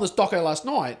was on this doco last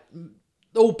night,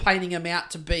 all painting him out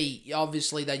to be,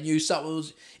 obviously they knew something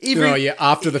was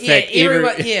after the fact,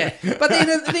 but then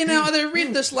they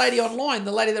read this lady online,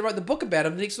 the lady that wrote the book about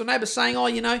him, the Next Door Neighbor, saying,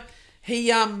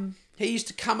 he used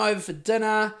to come over for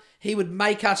dinner, he would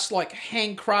make us like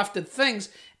handcrafted things,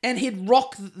 and he'd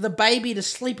rock the baby to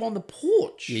sleep on the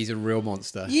porch. He's a real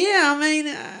monster. Yeah, I mean,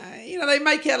 they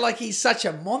make out like he's such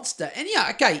a monster. And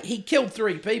he killed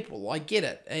 3 people. I get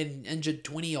it. And injured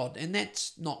 20 odd. And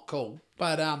that's not cool.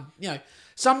 But,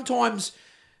 sometimes,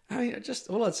 just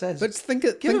all I'd say is... But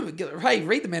hey,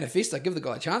 read the manifesto. Give the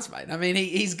guy a chance, mate. I mean,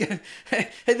 he's going to...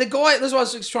 The guy... This is what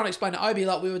I was trying to explain to Obi.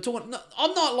 Like, we were talking...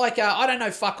 I'm not like... I don't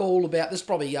know fuck all about... This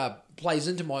probably plays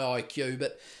into my IQ,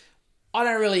 but... I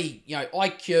don't really,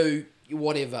 IQ,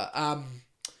 whatever.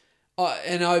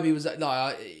 And Obi was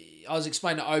I was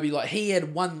explaining to Obi like he had a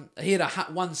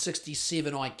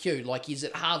 167 IQ, like he's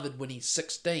at Harvard when he's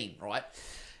 16, right?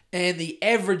 And the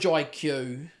average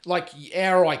IQ, like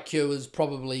our IQ, is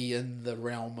probably in the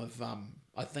realm of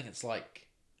I think it's like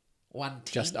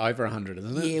 110, just over 100,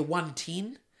 isn't it? Yeah,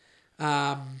 110.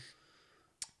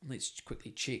 Let's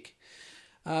quickly check.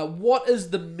 What is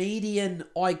the median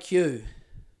IQ?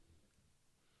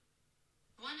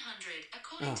 100.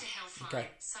 According to Healthline, okay.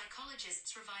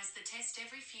 Psychologists revise the test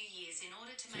every few years in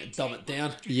order to maintain dumb it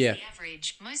down. 100 Yeah. the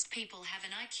average. Most people have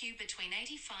an IQ between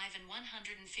 85 and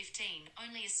 115.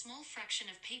 Only a small fraction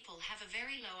of people have a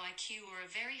very low IQ or a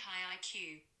very high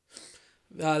IQ.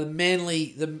 The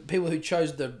people who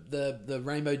chose the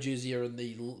rainbow jersey are in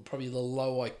probably the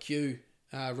low IQ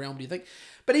realm, do you think?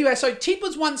 But anyway, so Ted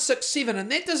was 167,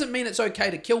 and that doesn't mean it's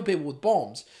okay to kill people with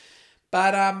bombs.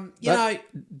 But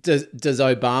does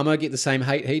Obama get the same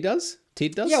hate he does?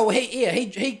 Ted does? Yeah, well,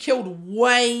 he killed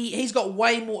he's got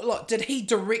way more. Look, did he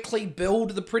directly build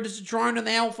the Predator drone and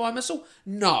the Hellfire missile?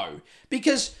 No,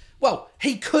 because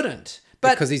he couldn't.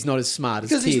 But because he's not as smart as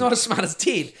Ted. Ted. He's not as smart as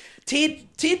Ted. Ted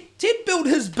built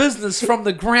his business from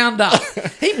the ground up.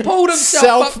 He pulled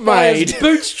himself up by his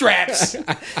bootstraps.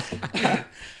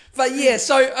 But yeah,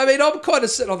 so, I mean, I'm kind of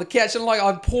sitting on the couch and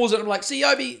I pause it and I'm like, see,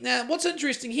 Obi, now what's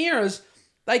interesting here is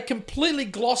they completely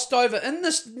glossed over, in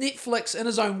this Netflix, in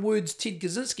his own words, Ted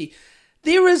Kaczynski,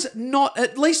 there is not,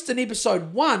 at least in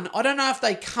episode 1, I don't know if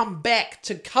they come back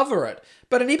to cover it,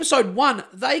 but in episode 1,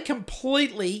 they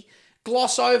completely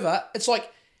gloss over, it's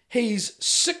like he's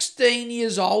 16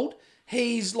 years old,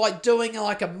 he's like doing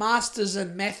like a master's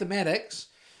in mathematics,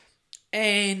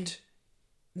 and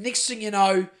next thing you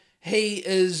know,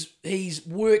 he's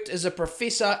worked as a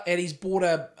professor and he's bought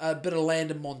a bit of land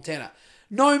in Montana.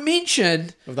 No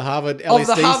mention of the Harvard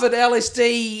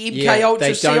LSD, MK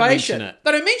Ultra situation.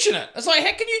 They don't mention it. It's like,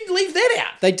 how can you leave that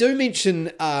out? They do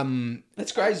mention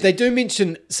that's crazy. They do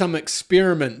mention some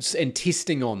experiments and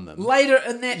testing on them later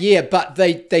in that. Yeah, but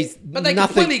they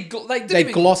nothing. They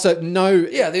gloss it. No,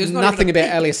 there was nothing about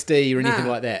LSD or anything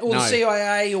like that. Or the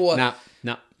CIA or no,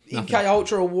 MK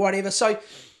Ultra or whatever. So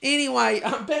Anyway,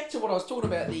 back to what I was talking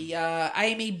about. The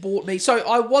Amy bought me. So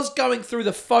I was going through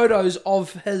the photos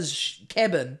of his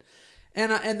cabin,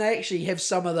 and they actually have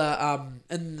some of the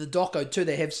in the doco too.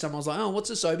 They have some. I was like, oh, what's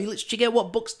this, Obi? Let's check out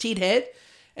what books Ted had.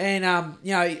 And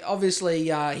obviously he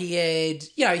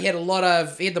had a lot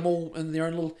of, he had them all in their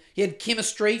own little. He had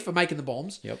chemistry for making the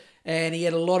bombs. Yep. And he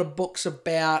had a lot of books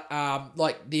about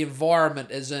like the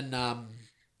environment, as in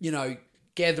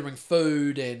gathering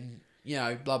food and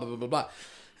blah blah blah blah blah.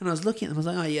 And I was looking at them. I was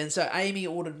like, oh yeah. And so Amy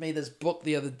ordered me this book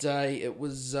the other day. It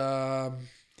was A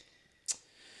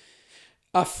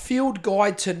Field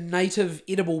Guide to Native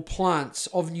Edible Plants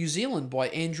of New Zealand by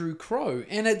Andrew Crow.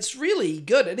 And it's really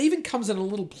good. It even comes in a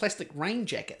little plastic rain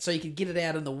jacket so you can get it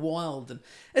out in the wild. And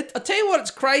I tell you what, it's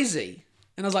crazy.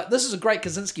 And I was like, this is a great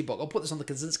Kaczynski book. I'll put this on the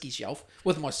Kaczynski shelf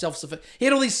with my self-sufficiency. He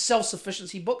had all these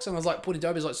self-sufficiency books. And I was like, pointing to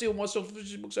Obi, I was like, see all my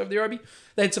self-sufficiency books over there, Obi?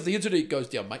 They had stuff the internet goes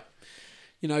down, mate.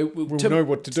 We'll know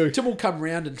what to do. Tim will come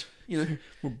round and,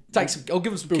 take some, I'll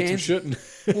give him some build cans. some shit and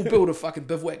we'll build a fucking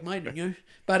bivouac, mate,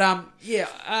 But,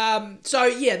 so,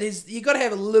 yeah, you got to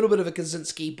have a little bit of a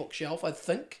Kaczynski bookshelf, I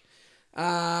think. So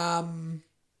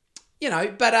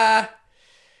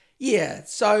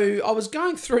I was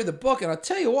going through the book, and I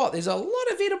tell you what, there's a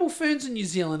lot of edible ferns in New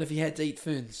Zealand if you had to eat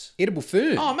ferns. edible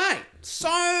food. Oh, mate,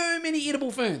 so many edible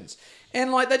ferns.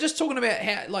 And, like, they're just talking about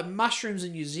how, like, mushrooms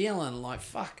in New Zealand, like,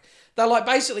 fuck. They're like,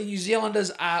 basically, New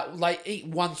Zealanders are like eat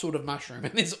one sort of mushroom,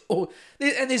 and there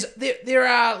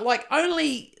are like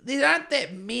there aren't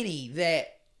that many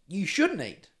that you shouldn't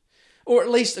eat, or at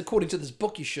least according to this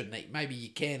book, you shouldn't eat. Maybe you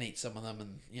can eat some of them,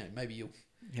 and maybe you'll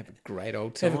have a great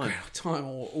old time.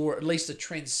 Or at least a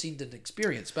transcendent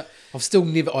experience. But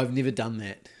I've never done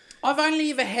that. I've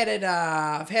only ever had it.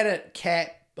 I've had it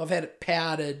I've had it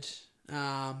powdered.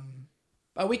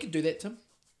 We could do that, Tim.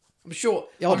 I'm sure.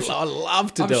 I'd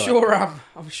love to do it.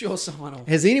 I'm sure someone will.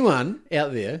 Has anyone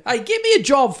out there? Hey, get me a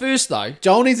job first, though.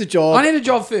 Joel needs a job. I need a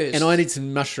job first. And I need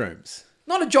some mushrooms.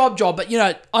 Not a job, but,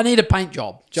 I need a paint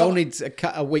job. Joel needs a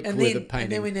week worth of painting.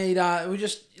 And then we need,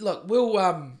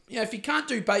 if you can't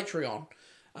do Patreon,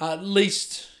 at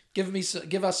least give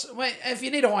us, if you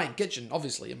need a high-end kitchen,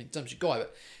 obviously. I mean, Tim's your guy.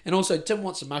 And also, Tim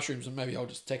wants some mushrooms, and maybe I'll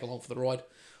just tag along for the ride.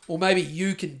 Or maybe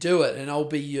you can do it, and I'll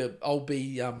be.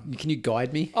 Can you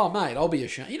guide me? Oh, mate, I'll be a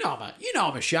shaman.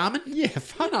 I'm a shaman. Yeah,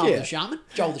 fuck I'm the shaman.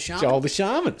 Joel the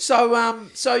shaman.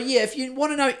 So yeah, if you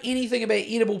want to know anything about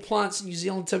edible plants in New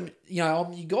Zealand, Tim,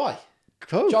 I'm your guy.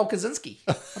 Cool. Joel Kaczynski.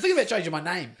 I'm thinking about changing my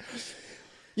name.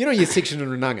 Your section in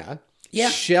Runanga. Yeah.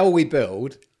 Shall we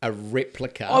build a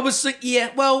replica? I was thinking,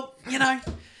 that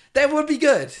would be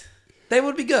good. That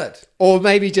would be good. Or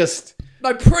maybe just.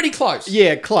 No, pretty close.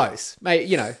 Yeah, close.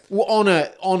 Mate,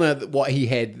 honor what he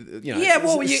had. Yeah,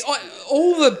 well,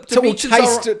 all the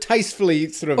dimensions tastefully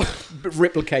sort of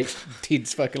replicate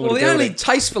Ted's fucking little. Well, the building. only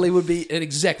tastefully would be an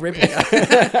exact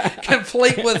replica,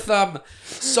 complete with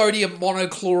sodium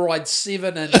monochloride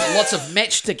 7 and lots of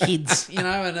matchstick heads,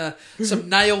 and some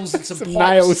nails and some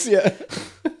pipes. Nails, yeah.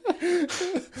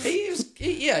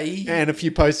 And a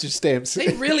few postage stamps. He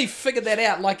really figured that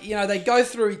out. Like, they go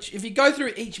through if you go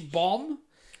through each bomb,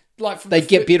 like from they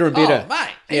get better and better. Oh, mate,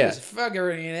 he was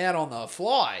figuring it out on the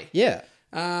fly. Yeah.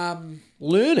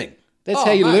 Learning. That's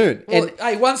how you learn. Well,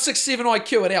 hey, 167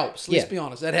 IQ, it helps. Let's be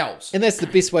honest, it helps. And that's the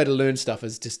best way to learn stuff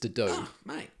is just to do. Oh,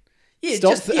 mate. Yeah,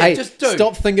 just do.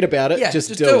 Stop thinking about it. Yeah,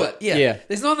 just do it. Yeah.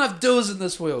 There's not enough doers in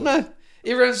this world. No.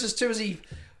 Everyone's just too busy.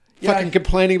 Fucking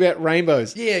complaining about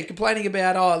rainbows. Yeah, complaining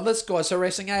about, this guy's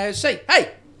harassing AOC. Hey!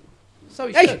 So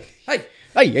he's good. Hey!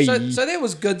 Hey! So that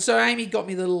was good. So Amy got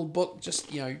me the little book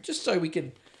just so we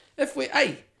can, if we're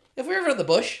ever in the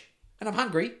bush and I'm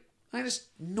hungry, I can just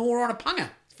gnaw on a punga.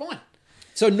 It's fine.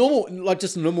 So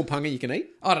just a normal punga you can eat?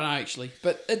 I don't know actually,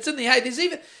 but it's in the, hey, have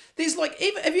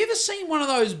you ever seen one of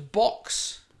those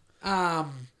box, have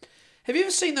you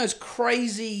ever seen those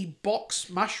crazy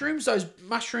box mushrooms? Those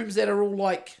mushrooms that are all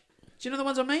like, do you know the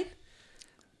ones I mean?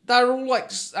 They're all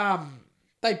like,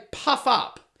 they puff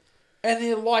up, and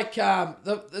they're like,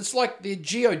 it's like they're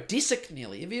geodesic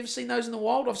nearly. Have you ever seen those in the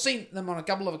wild? I've seen them on a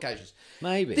couple of occasions.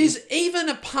 Maybe. There's even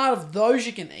a part of those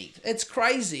you can eat. It's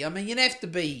crazy. I mean, you'd have to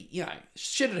be,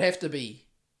 should it have to be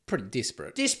pretty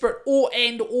desperate? Or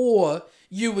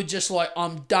you would just like,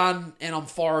 I'm done and I'm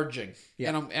foraging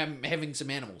and I'm having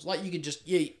some animals. Like you could just,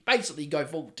 basically go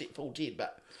full Ted,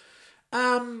 but,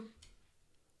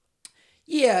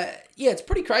 yeah, it's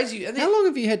pretty crazy. And then, how long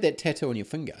have you had that tattoo on your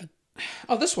finger?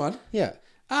 Oh, this one? Yeah.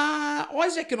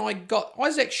 Isaac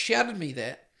shouted me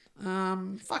that.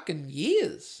 Fucking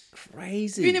years.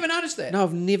 Crazy. Have you never noticed that? No,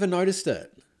 I've never noticed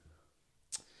it.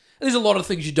 There's a lot of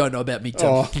things you don't know about me, Tim.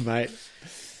 Oh, mate.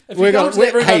 If you go into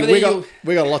that room over there,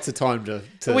 we got lots of time to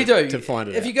we do. to find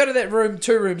it. If you go to that room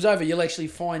 2 rooms over, you'll actually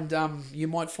find you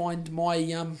might find my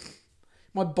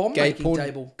my bomb Gay making porn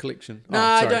table collection. No, Oh,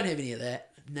 I sorry. don't have any of that.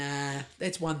 Nah,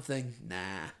 that's one thing.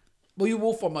 Nah. Well, you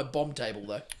will find my bomb table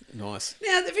though. Nice.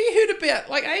 Now, have you heard about,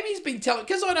 like, Amy's been telling,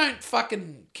 because I don't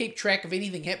fucking keep track of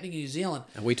anything happening in New Zealand.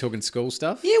 Are we talking school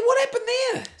stuff? Yeah, what happened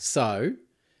there? So,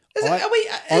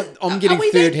 I'm getting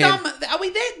third hand. Are we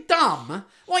that dumb?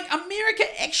 Like, America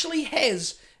actually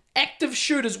has active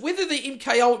shooters, whether they're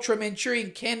MK Ultra,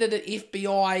 Manchurian Candidate,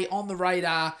 FBI, on the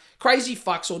radar, crazy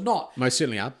fucks or not. Most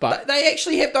certainly are, but They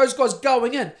actually have those guys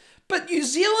going in. But New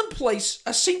Zealand police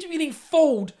are seen to be getting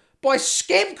fooled by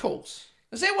scam calls.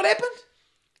 Is that what happened?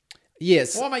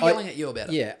 yes. Why am I yelling at you about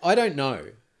it? Yeah, I don't know.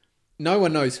 No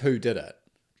one knows who did it.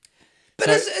 But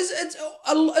So-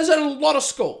 is it a lot of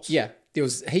schools? Yeah, there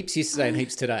was heaps yesterday and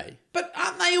heaps today. But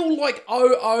aren't they all like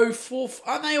 004?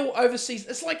 Aren't they all overseas?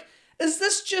 It's like, is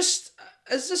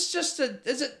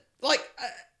it like...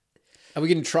 Are they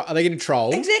getting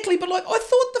trolled? Exactly, but like I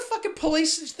thought the fucking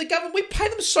police, the government, we pay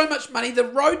them so much money. The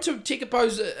road to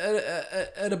Tekapo's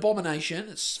an abomination.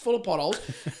 It's full of potholes.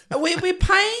 we're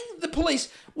paying the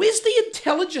police. Where's the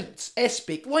intelligence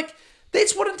aspect? Like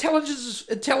that's what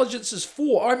intelligence is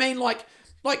for. I mean, like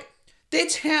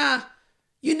that's how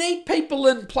you need people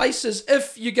in places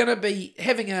if you're going to be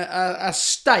having a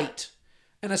state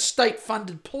and a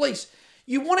state-funded police.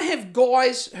 You want to have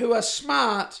guys who are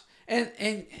smart.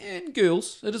 And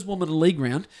girls, it is woman in league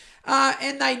round,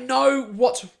 and they know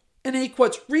what's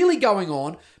really going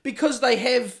on because they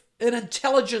have an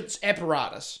intelligence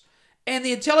apparatus. And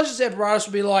the intelligence apparatus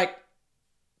will be like,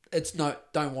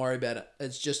 don't worry about it.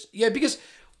 It's just, because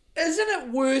isn't it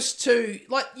worse to,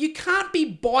 like, you can't be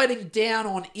biting down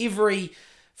on every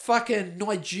fucking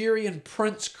Nigerian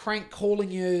prince crank calling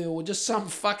you or just some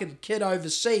fucking kid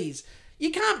overseas.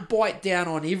 You can't bite down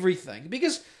on everything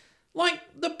because... Like,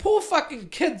 the poor fucking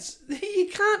kids, you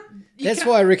can't... That's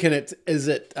why I reckon is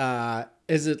it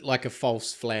like a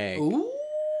false flag? Ooh,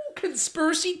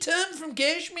 conspiracy term from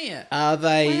Kashmir. Are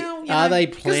they planning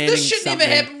Because this shit something?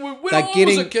 never happened when I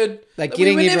was a kid. They're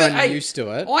getting everyone used to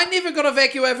it. I never got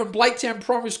evacuated from Blaketown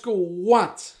Primary School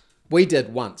once. We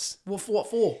did once. What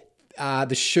for?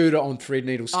 The shooter on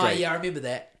Threadneedle Street. Oh, yeah, I remember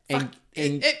that.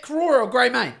 And At Karora or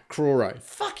Greymane. Croro.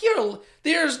 Fuck, you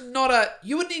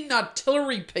would need an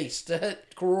artillery piece to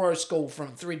hit Karora School from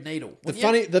Threadneedle.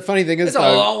 The funny thing is, it's a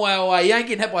long way away. You ain't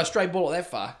getting hit by a stray bullet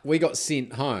that far. We got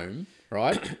sent home,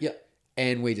 right? Yeah.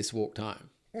 And we just walked home.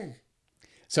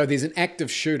 So there's an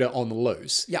active shooter on the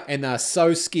loose. Yeah. And they're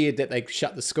so scared that they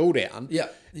shut the school down. Yeah.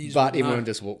 But everyone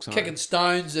just walks home. Kicking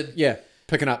stones and... Yeah.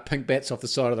 Picking up pink bats off the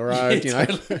side of the road,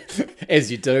 as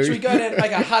you do. Should we go down and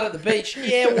make a hut at the beach?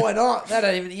 Yeah, why not? That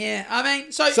ain't even... Yeah. I mean,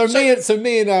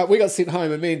 me and we got sent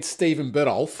home, and me and Stephen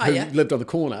Biddulph, who lived on the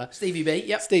corner. Stevie B,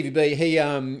 yep. Stevie B,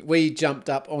 we jumped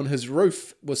up on his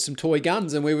roof with some toy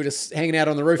guns, and we were just hanging out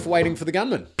on the roof waiting for the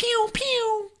gunman. Pew,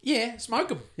 pew. Yeah, smoke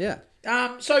them. Yeah.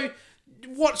 So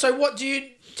what do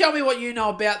you... Tell me what you know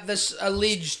about this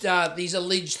these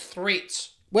alleged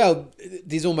threats. Well,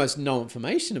 there's almost no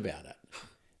information about it.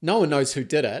 No one knows who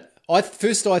did it. I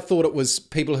thought it was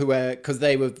people who because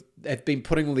have been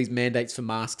putting all these mandates for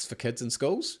masks for kids in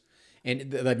schools, and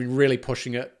they've been really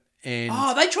pushing it. And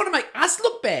they trying to make us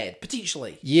look bad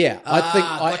potentially. Yeah, I think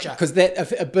gotcha. because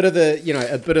that a bit of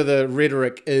the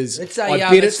rhetoric is. It's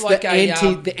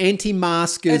the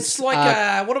anti-maskers. It's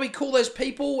like what do we call those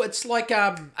people? It's like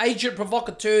agent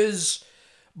provocateurs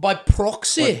by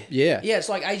proxy. Yeah, it's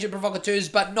like agent provocateurs,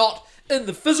 but not in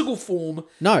the physical form.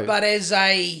 No, but in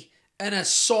a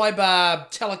cyber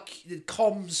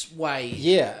telecoms way.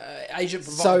 Yeah, agent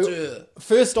provocateur. So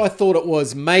first, I thought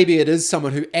maybe it is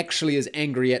someone who actually is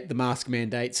angry at the mask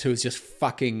mandates, who is just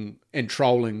fucking and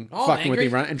trolling, with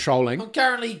everyone and trolling. I'm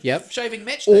currently shaving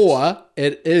matchsticks. Or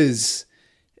it is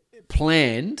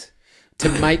planned to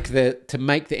make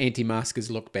the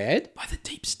anti-maskers look bad by the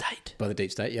deep state.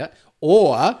 Yeah.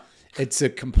 Or it's a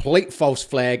complete false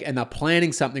flag, and they're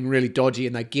planning something really dodgy,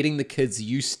 and they're getting the kids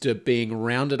used to being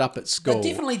rounded up at school.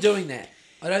 They're definitely doing that.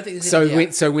 I don't think there's any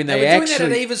doubt. So when they were actually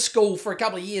doing that at Eva's school for a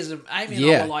couple of years, and Amy and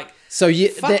I were like,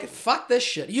 fuck this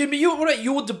shit. What about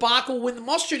your debacle when the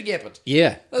mosque shooting happened?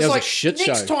 Yeah, that was like, a shit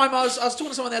show. Next time, I was talking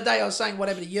to someone the other day, I was saying what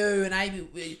happened to you and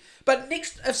Amy. But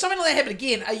if something like that happened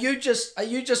again, are you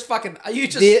armbarring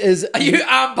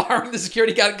the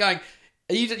security guard and going,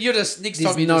 you're just next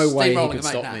There's time you're no just way steamrolling he could mate.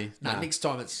 stop me. No, next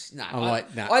time it's no. I'm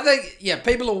like, no. I think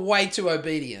people are way too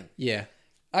obedient. Yeah.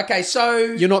 Okay, so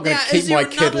you're not going to keep my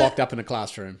kid locked up in a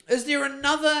classroom. Is there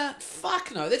another?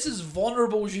 Fuck no. That's as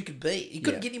vulnerable as you could be. You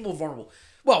couldn't get any more vulnerable.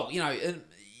 Well,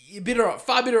 you're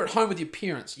far better at home with your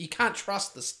parents. You can't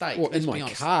trust the state. Well, let's in be my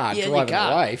honest. car, in your driving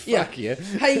car. away. Fuck yeah.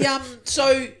 Hey,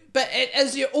 but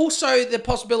is there also the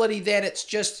possibility that it's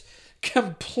just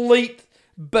complete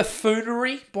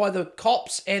buffoonery by the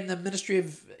cops and the Ministry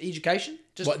of Education?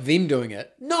 Just What, them doing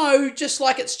it? no, just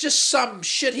like it's just some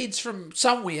shitheads from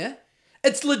somewhere.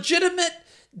 It's legitimate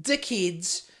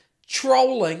dickheads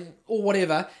trolling or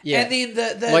whatever. Yeah. And then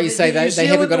the Like you the say, New they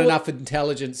haven't got Zealand enough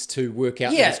intelligence to work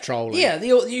out that it's trolling. Yeah, the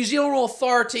New Zealand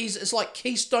authorities, it's like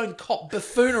Keystone Cop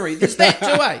buffoonery. There's that too,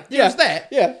 eh? Yeah. There's that.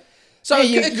 Yeah. So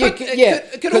Yeah,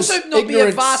 it could also 'cause not be a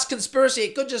ignorance- vast conspiracy.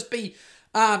 It could just be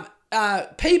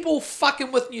people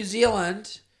fucking with New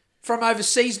Zealand from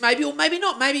overseas, maybe, or maybe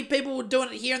not. Maybe people were doing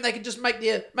it here and they could just make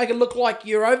it look like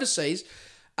you're overseas.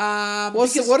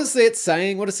 What is that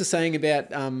saying? What is the saying about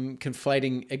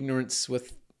conflating ignorance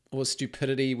or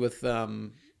stupidity with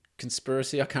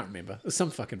conspiracy? I can't remember. It's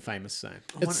some fucking famous saying.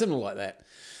 It's similar like that.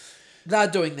 They're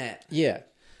doing that. Yeah.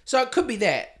 So it could be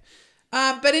that.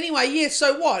 But anyway, yeah.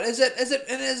 So what is it? Has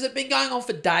it been going on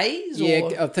for days? Yeah,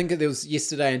 Or? I think there was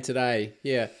yesterday and today.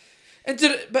 Yeah. And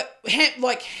did it? But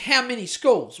how many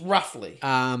schools roughly?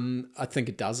 I think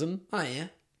a dozen. Oh yeah.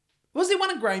 Was there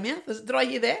one in Greymouth? Did I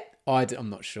hear that? I'm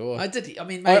not sure. I did. I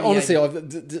mean, maybe. Honestly,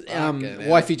 Fucking hell.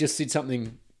 wifey just said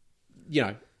something,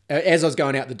 as I was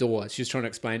going out the door, she was trying to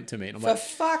explain it to me. And I'm For like,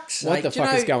 fuck's sake. what the do you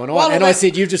fuck know, is going while on? And all I that-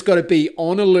 said, you've just got to be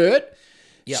on alert.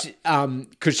 Yeah.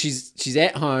 Because she's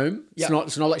at home. Yeah.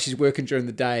 It's not like she's working during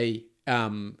the day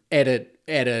at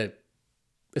a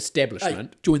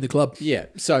establishment. join the club. Yeah.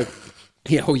 So,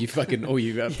 yeah, all you bloody,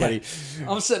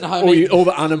 I'm sitting at home. all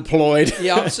the unemployed.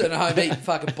 Yeah, I'm sitting at home eating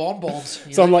fucking bonbons.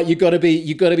 So I'm like, you got to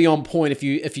be on point. If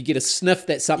you get a sniff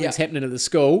that something's Yeah. happening at the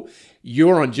school,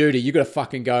 you're on duty. You got to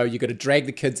fucking go. You got to drag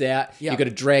the kids out. Yeah. You got to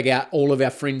drag out all of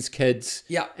our friends' kids.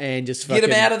 Yeah. and just Get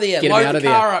them fucking out of there. Get them Load out the of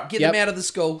car there. up. Get Yep. them out of the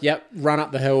school. Yep, run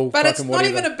up the hill. But it's fucking not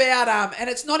whatever. even about and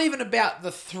it's not even about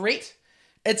the threat.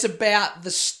 It's about the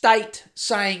state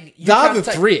saying you They're can't the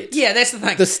take- threat. Yeah, that's the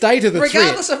thing. The state of the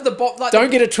regardless threat. of the like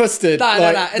Don't get it twisted. No.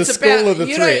 The It's school about of the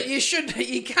threat.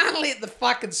 You can't let the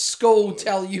fucking school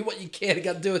tell you what you can to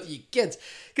go do with your kids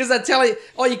because they tell you,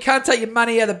 oh, you can't take your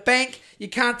money out of the bank, you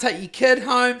can't take your kid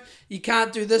home, you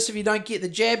can't do this if you don't get the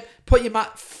jab.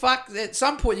 At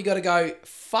some point you got to go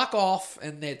fuck off,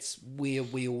 and that's where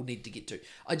we all need to get to.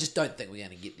 I just don't think we're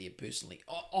going to get there personally,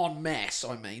 en masse.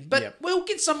 I mean, but Yep. we'll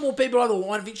get some more people over the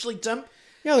line eventually, Tim.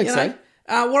 Yeah, I think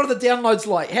so. What are the downloads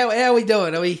like? How are we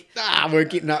doing? Are we? We're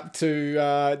getting up to,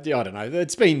 I don't know.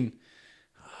 It's been,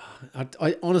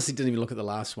 I honestly didn't even look at the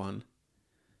last one.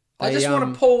 I just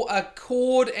want to pull a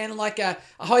cord and like a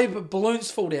hope of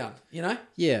balloons fall down, you know?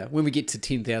 Yeah, when we get to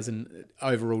 10,000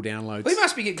 overall downloads. We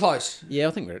must be getting close. Yeah,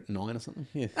 I think we're at 9 or something.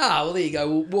 Yeah. Well, there you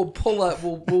go. We'll pull a,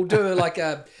 we'll do like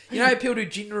a, you know how people do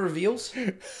gender reveals?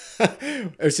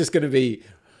 It's just going to be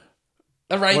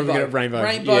A rainbow. What are we gonna-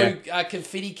 rainbow,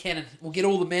 confetti cannon. We'll get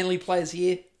all the Manly players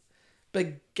here.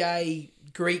 Big gay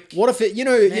Greek. What if it,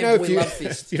 boy love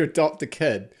fest. if you adopt a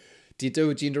kid, do you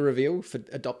do a gender reveal for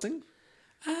adopting?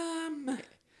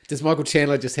 Does Michael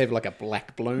Chandler just have like a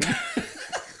black balloon?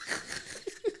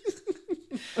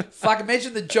 Fuck,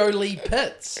 imagine the Jolie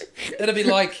Pits. It'll be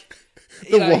like...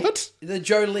 What? The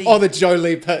Jolie... Oh, the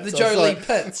Jolie Pits. The Jolie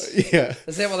Pits. Yeah.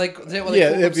 Is that what they call it'd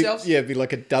be, themselves? it'd be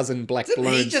like a dozen black Didn't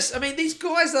balloons. he just... I mean, these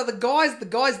guys are the guys,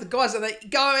 and they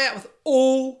go out with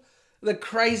all the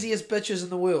craziest bitches in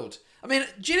the world. I mean,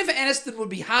 Jennifer Aniston would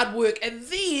be hard work, and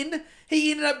then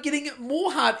he ended up getting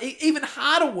even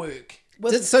harder work.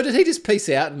 So did he just peace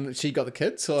out and she got the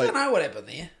kids? I don't know what happened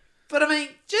there. But I mean,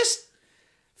 just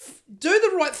do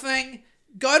the right thing,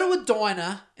 go to a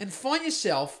diner and find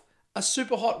yourself a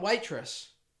super hot waitress.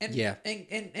 And, Yeah.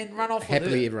 and run off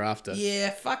Happily with her. ever after. Yeah,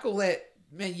 fuck all that.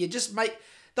 Man, you just make...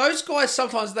 Those guys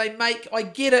sometimes I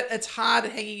get it, it's hard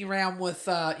hanging around with,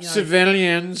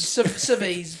 Civilians.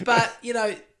 civies, but,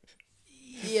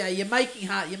 yeah, you're making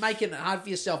it hard for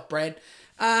yourself, Brad.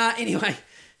 Anyway,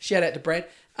 shout out to Brad.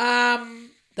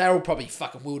 They're all probably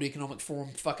fucking World Economic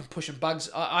Forum fucking pushing bugs.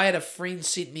 I had a friend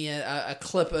sent me a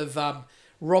clip of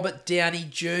Robert Downey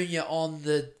Jr. on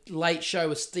the Late Show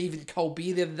with Stephen Colbert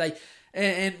the other day.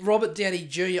 And Robert Downey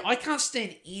Jr., I can't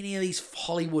stand any of these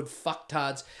Hollywood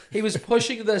fucktards. He was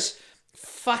pushing this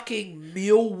fucking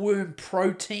mealworm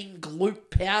protein glute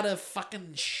powder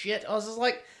fucking shit. I was just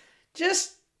like,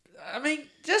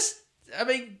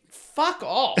 fuck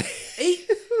off.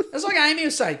 It's like Amy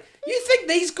was saying, you think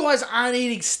these guys aren't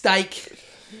eating steak?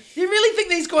 You really think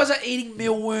these guys are eating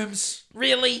mealworms?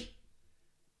 Really?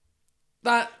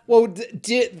 Well,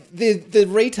 the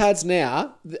retards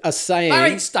now are saying... They're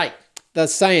eating steak. They're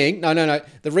saying no.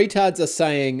 The retards are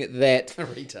saying that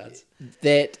Retards.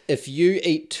 that if you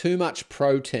eat too much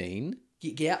protein,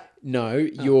 Yeah.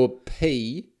 your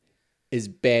pee is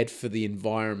bad for the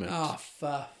environment. Oh,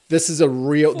 fuck. This is a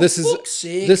real. This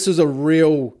is a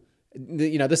real.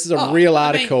 This is a real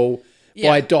article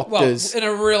by doctors. Well, in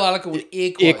a real article with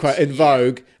air quotes. In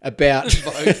Vogue about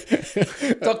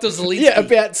Dr. Zelinsky. Yeah,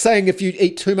 about saying if you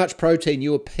eat too much protein,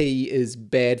 your pee is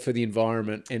bad for the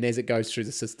environment, and as it goes through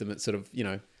the system, it's sort of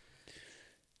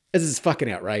this is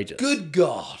fucking outrageous. Good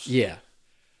God. Yeah,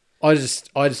 I just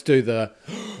do the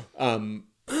Home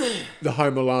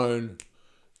Alone.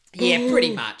 Yeah,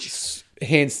 pretty much.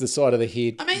 Hands to the side of the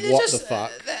head. I mean, what the fuck?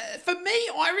 For me,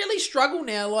 I really struggle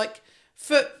now. Like,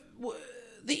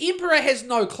 the Emperor has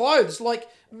no clothes. Like,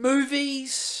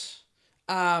 movies,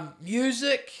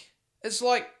 music. It's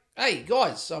like, hey,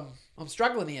 guys, I'm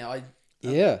struggling here.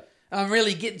 I'm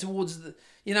really getting towards the,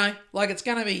 like it's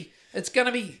gonna be.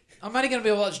 I'm only gonna be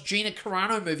able to watch Gina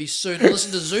Carano movies soon and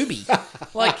listen to Zuby.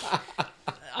 Like,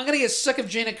 I'm gonna get sick of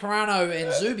Gina Carano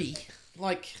and Zuby.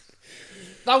 Like,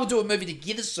 they will do a movie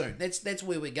together soon. That's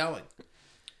where we're going.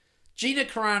 Gina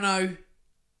Carano,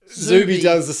 Zuby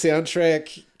does the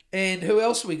soundtrack, and who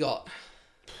else we got?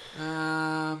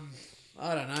 I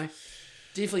don't know.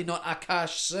 Definitely not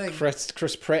Akash Singh.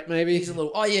 Chris Pratt, maybe. He's a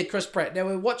little. Oh yeah, Chris Pratt. Now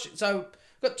we're watching. So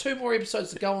we've got 2 more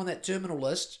episodes to go on that terminal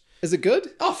list. Is it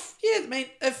good? Oh yeah, I mean,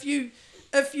 if you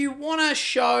want a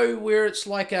show where it's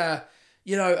like a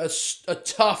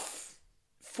tough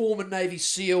former Navy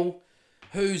SEAL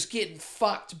who's getting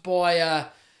fucked by a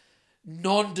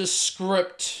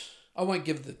nondescript. I won't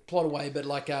give the plot away, but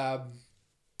like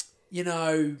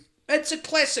it's a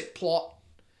classic plot.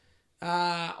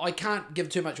 I can't give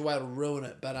too much away to ruin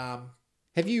it, but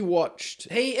have you watched?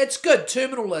 It's good.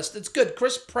 Terminal List. It's good.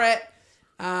 Chris Pratt.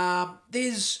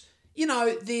 There's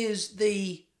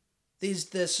the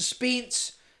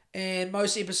suspense, and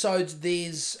most episodes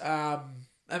there's the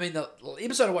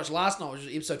episode I watched last night was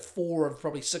episode 4 of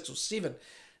probably 6 or 7.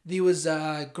 There was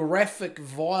a graphic,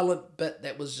 violent bit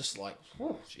that was just like,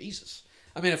 oh Jesus!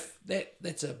 I mean, if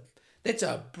that's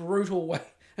a brutal way.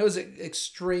 It was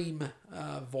extreme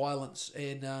violence,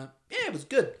 and it was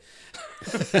good.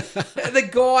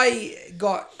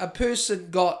 A person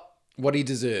got what he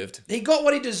deserved. He got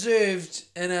what he deserved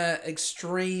in an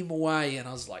extreme way, and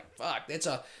I was like, fuck, that's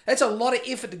a lot of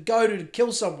effort to go to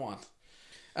kill someone.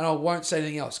 And I won't say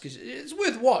anything else because it's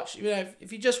worth watch.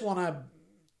 If you just want to,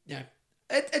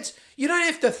 it's you don't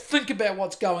have to think about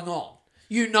what's going on.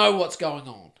 You know what's going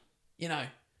on.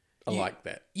 I like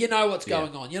that. You know what's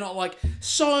going on. You're not like,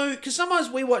 because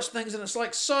sometimes we watch things and it's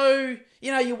like,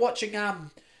 you're watching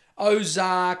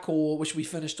Ozark, which we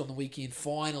finished on the weekend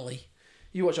finally.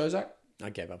 You watch Ozark?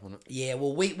 I gave up on it. Yeah,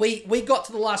 well, we got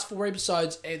to the last 4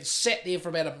 episodes and sat there for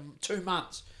about 2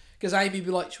 months because Amy would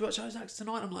be like, should we watch Ozark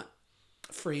tonight? I'm like,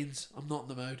 friends, I'm not in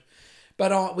the mood.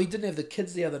 But we didn't have the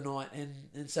kids the other night,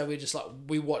 and so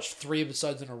we watched 3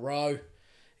 episodes in a row,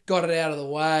 got it out of the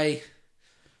way.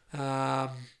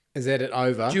 Is that it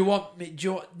over? Do you want me?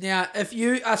 Now, if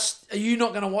you are you not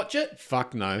going to watch it?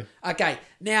 Fuck no. Okay,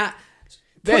 now.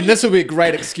 This will be a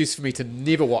great excuse for me to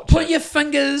never watch it. Put your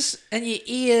fingers in your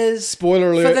ears.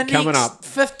 Spoiler alert for the coming next up.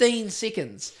 15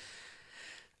 seconds.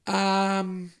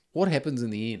 What happens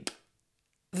in the end?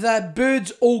 The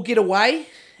birds all get away,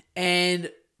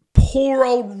 and poor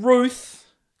old Ruth,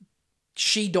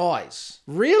 she dies.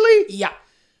 Really? Yeah.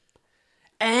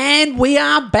 And we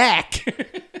are back.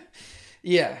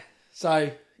 Yeah.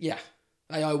 So, yeah.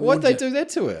 Why'd they do that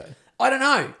to her? I don't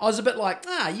know. I was a bit like,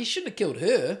 you shouldn't have killed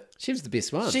her. She was the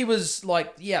best one. She was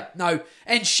like,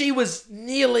 and she was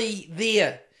nearly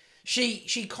there. She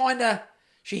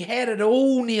had it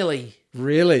all nearly.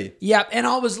 Really? Yep. And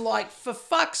I was like, for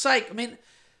fuck's sake. I mean,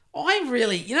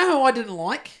 you know who I didn't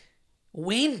like?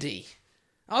 Wendy.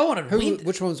 I wanted Wendy.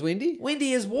 Which one was Wendy? Wendy,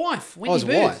 his wife. Wendy his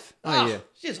Booth. wife. Oh, yeah.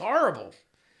 She's horrible.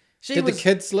 Did the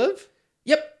kids live?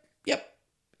 Yep.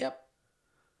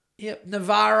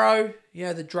 Navarro,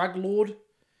 the drug lord.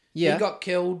 Yeah. He got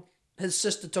killed. His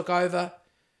sister took over.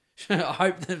 I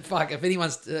hope that, if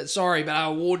anyone's, sorry, but I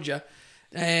warned you.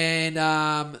 And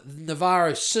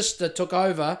Navarro's sister took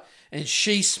over, and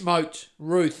she smoked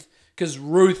Ruth, because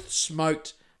Ruth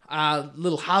smoked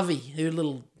little Javi, her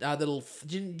little,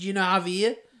 do you know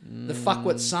Javier? The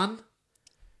fuckwit son?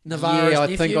 Navarro's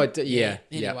nephew? I think I did, yeah.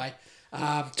 Anyway,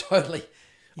 totally.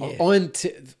 Yeah.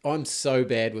 I'm so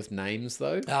bad with names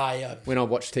though. Yeah. When I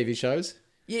watch TV shows.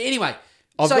 Yeah. Anyway,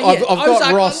 I've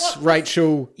got Ross,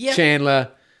 Rachel,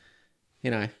 Chandler,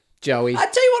 Joey. I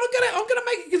tell you what, I'm gonna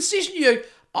make a concession to you.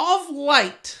 Of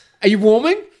late, Are you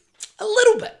warming? a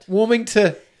little bit. Warming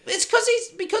to? It's because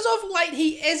because of late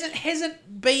he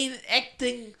hasn't been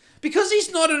acting, because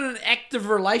he's not in an active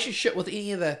relationship with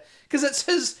any of the, because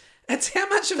it's how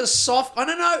much of a soft, I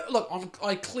don't know, look,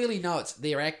 I clearly know it's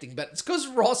their acting, but it's because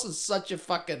Ross is such a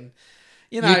fucking,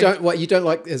 you know. You don't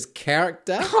like his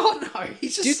character? Oh no,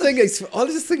 he's just. Do you think I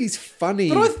just think he's funny.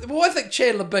 But I think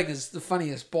Chandler Bing is the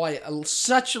funniest by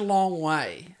such a long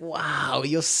way. Wow,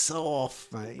 you're so off,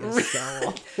 mate. You're so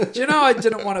off. Do you know I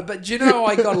didn't want to, but do you know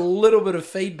I got a little bit of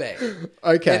feedback?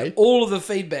 Okay. And all of the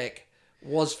feedback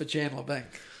was for Chandler Bing.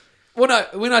 Well,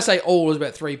 no, when I say all, it was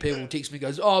about 3 people text me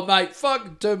goes, oh, mate,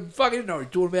 fucking Tim, fucking didn't know what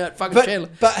you're talking about, fucking Chandler.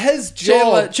 But his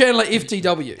job... Chandler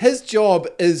FTW. His job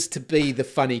is to be the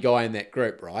funny guy in that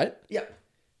group, right? Yep.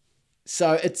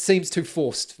 So it seems too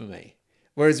forced for me.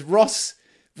 Whereas Ross...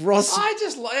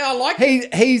 I like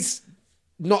He's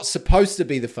not supposed to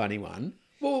be the funny one,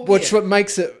 which what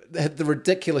makes it... The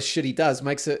ridiculous shit he does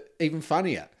makes it even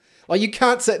funnier. Like, you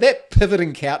can't say... That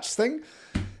pivoting couch thing,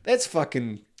 that's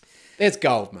fucking... That's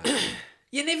gold, mate.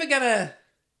 You're never going to...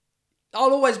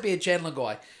 I'll always be a Chandler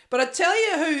guy. But I tell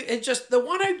you who is just... The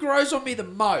one who grows on me the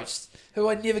most, who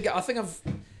I never get... I think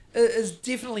is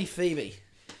definitely Phoebe.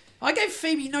 I gave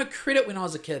Phoebe no credit when I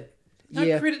was a kid.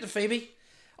 No credit to Phoebe.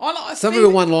 Some of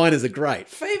the one-liners are great.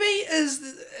 Phoebe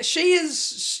is... She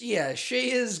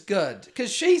is good.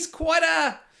 Because she's quite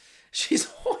a...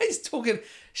 She's always talking...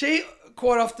 She...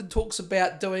 quite often talks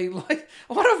about doing, like,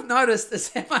 what I've noticed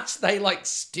is how much they, like,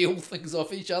 steal things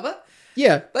off each other.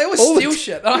 Yeah. They always steal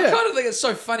shit. And I kind of think it's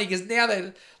so funny because now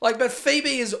they, like, but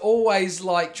Phoebe is always,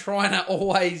 like, trying to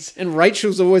always... And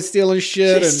Rachel's always stealing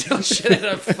shit. Stealing shit at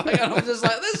her. And I'm just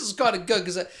like, this is kind of good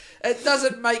because it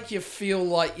doesn't make you feel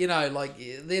like, you know, like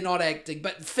they're not acting.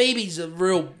 But Phoebe's a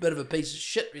real bit of a piece of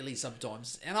shit, really,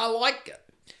 sometimes. And I like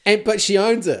it. But she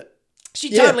owns it. She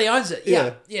totally owns it.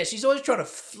 Yeah. She's always trying to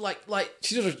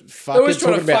she's just always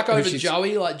trying to fuck over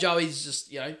Joey. Like Joey's just,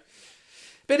 you know.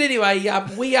 But anyway,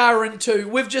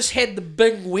 we've just had the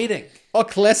Bing wedding. Oh,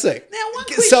 classic. Now, one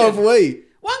question. So have we.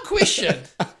 One question,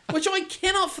 which I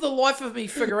cannot for the life of me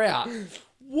figure out.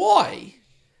 Why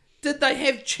did they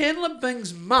have Chandler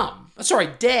Bing's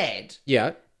dad?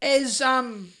 Yeah. As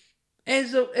an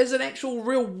actual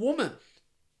real woman?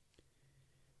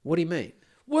 What do you mean?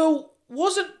 Well,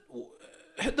 wasn't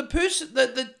the person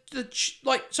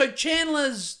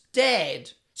Chandler's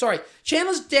dad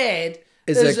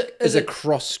is a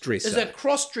cross-dresser. Is a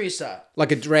cross-dresser.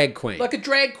 Like a drag queen.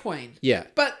 Yeah.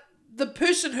 But the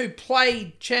person who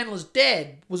played Chandler's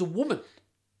dad was a woman.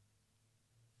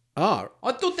 Oh.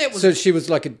 I thought that was... So she was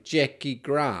like a Jackie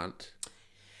Grant.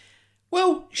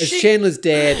 Well, is Chandler's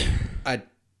dad a...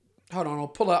 Hold on, I'll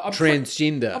pull out...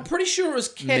 transgender I'm pretty sure it was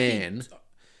Kathy... man.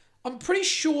 I'm pretty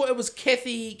sure it was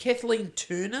Kathleen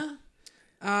Turner,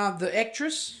 the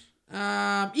actress.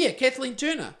 Kathleen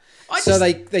Turner.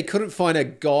 They couldn't find a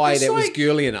guy that was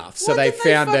girly enough, so they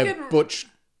found a butch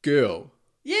girl.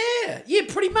 Yeah,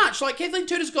 pretty much. Like Kathleen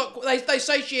Turner's got. They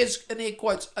say she has, in air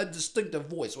quotes, a distinctive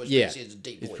voice, which she has a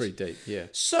deep voice. It's pretty deep. Yeah.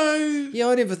 So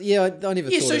I never thought of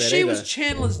that. So she either. was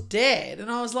Chandler's dad,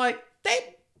 and I was like,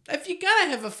 if you're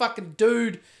gonna have a fucking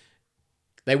dude,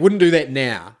 they wouldn't do that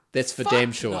now. That's for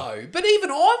damn sure. No, but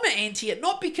even I'm anti it,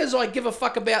 not because I give a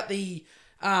fuck about the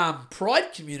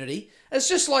pride community. It's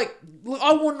just like,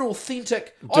 I want an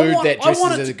authentic dude that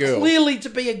dresses as a girl. Clearly to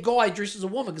be a guy dressed as a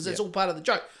woman because that's all part of the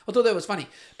joke. I thought that was funny.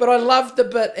 But I loved the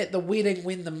bit at the wedding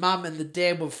when the mum and the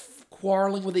dad were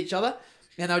quarrelling with each other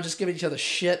and they were just giving each other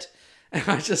shit. And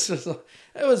I just was like,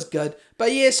 it was good.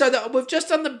 But yeah, so we've just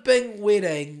done the Bing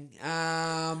wedding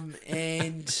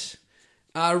and...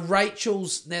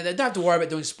 Rachel's... Now, they don't have to worry about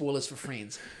doing spoilers for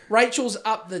Friends. Rachel's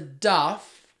up the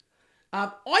duff.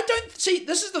 I don't... See,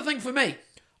 this is the thing for me.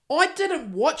 I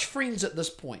didn't watch Friends at this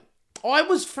point.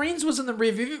 Friends was in the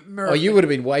review mirror. Oh, you would have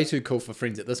been way too cool for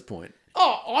Friends at this point.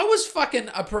 Oh, I was fucking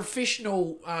a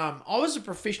professional... I was a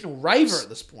professional raver at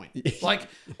this point. Like,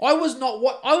 I was not...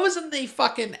 I was in the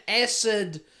fucking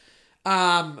acid...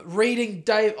 reading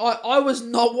Dave... I was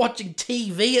not watching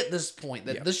TV at this point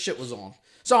that this shit was on.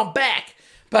 So I'm back.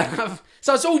 But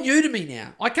so it's all new to me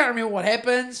now. I can't remember what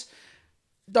happens.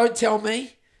 Don't tell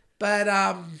me. But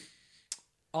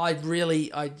I really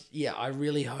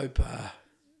hope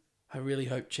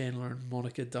Chandler and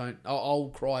Monica don't.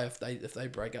 I'll cry if they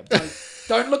break up.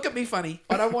 Don't look at me funny.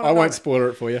 I don't want. I won't spoil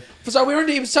it for you. So we've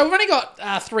only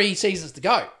got 3 seasons to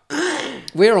go.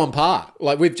 We're on par.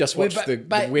 Like we've just watched the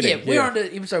wedding. Yeah, we're on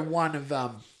to episode 1 of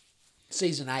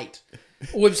season 8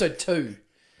 or episode 2.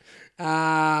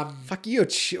 Fuck, you're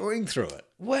chewing through it.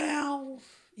 Well,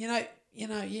 I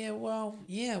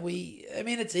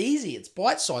mean, it's easy. It's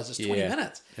bite-sized. It's 20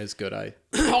 minutes. It's good, eh?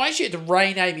 I actually had to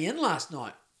rein Amy in last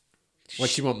night.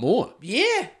 What, you want more?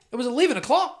 Yeah, it was 11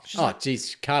 o'clock. She's Oh, like,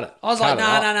 jeez, cut it. I was Cut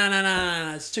like, it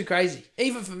no, it's too crazy.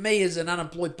 Even for me as an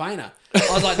unemployed painter,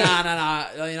 I was like,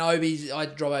 no. You know, I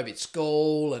had to drive over at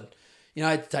school and, you know,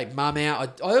 I had to take mum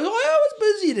out. I was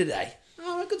busy today.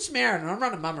 Oh, a good Samaritan. I'm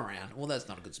running mum around. Well, that's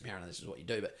not a good Samaritan. This is what you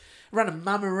do, but running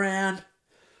mum around.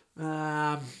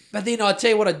 But then I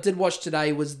tell you what I did watch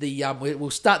today was the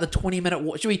we'll start the 20-minute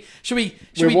watch. Should we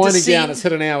We're winding descend? down. It's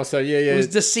hit an hour, so yeah. It was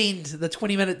descend, the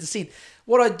 20-minute descend.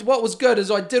 What was good is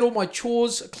I did all my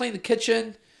chores, I cleaned the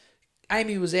kitchen.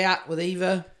 Amy was out with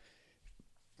Eva.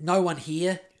 No one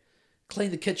here.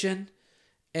 Cleaned the kitchen.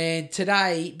 And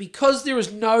today, because there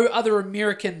is no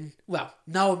American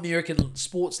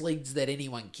sports leagues that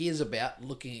anyone cares about,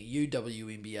 looking at you,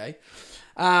 WNBA,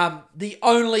 the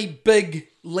only big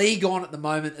league on at the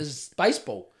moment is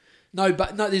baseball. No,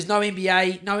 there's no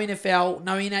NBA, no NFL,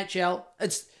 no NHL.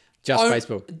 It's Just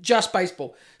baseball. Just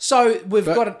baseball. So we've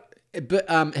got it. But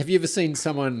have you ever seen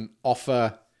someone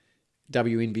offer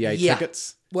WNBA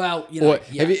tickets? Well, you know, Or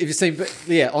have you seen,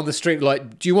 on the street,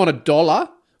 like, do you want $1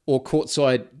 or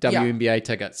courtside WNBA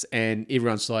tickets? And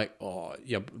everyone's like, oh,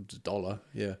 yeah, $1,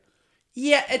 yeah.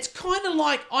 Yeah, it's kind of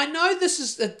like, I know this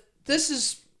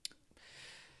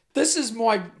is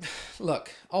my,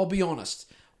 look, I'll be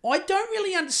honest. I don't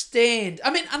really understand.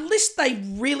 I mean, unless they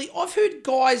really, I've heard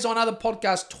guys on other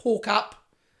podcasts talk up,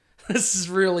 this is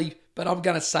really, but I'm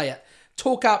going to say it,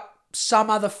 talk up some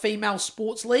other female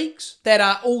sports leagues that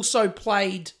are also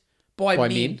played by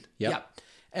men. Yep.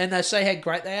 And they say how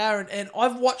great they are. And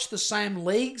I've watched the same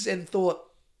leagues and thought,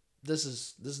 this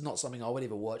is not something I would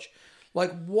ever watch.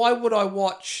 Like, why would I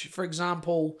watch, for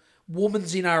example,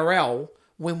 women's NRL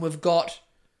when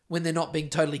they're not being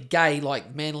totally gay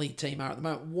like Manly team are at the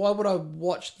moment? Why would I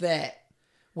watch that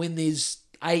when there's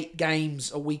 8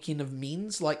 games a weekend of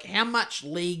men's? Like, how much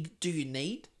league do you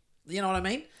need? You know what I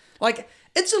mean? Like,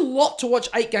 it's a lot to watch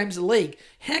 8 games of league.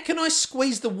 How can I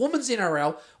squeeze the women's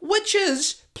NRL, which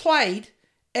is played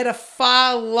at a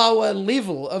far lower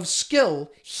level of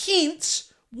skill,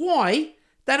 hence why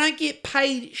they don't get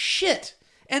paid shit.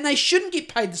 And they shouldn't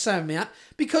get paid the same amount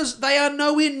because they are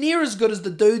nowhere near as good as the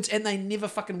dudes and they never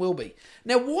fucking will be.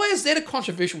 Now, why is that a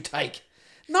controversial take?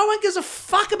 No one gives a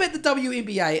fuck about the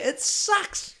WNBA. It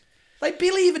sucks. They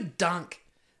barely even dunk.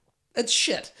 It's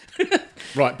shit.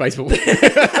 Right, baseball.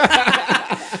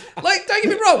 Like, don't get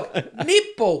me wrong.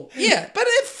 Netball. Yeah, but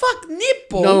fuck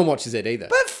netball. No one watches it either.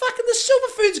 But fucking the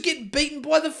Silverfoods get beaten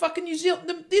by the fucking New Zealand.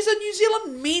 There's a New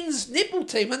Zealand men's netball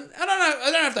team, and I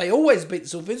don't know if they always beat the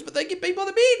Silverfoods, but they get beat by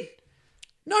the men.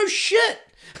 No shit.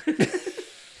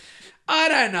 I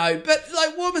don't know, but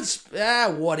like women's,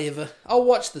 whatever. I'll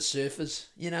watch the surfers,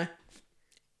 you know.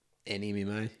 And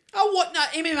MMA. Oh, what? No,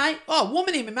 MMA. Oh,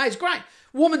 woman MMA is great.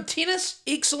 Woman tennis,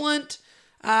 excellent.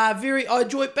 I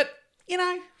enjoy it, but you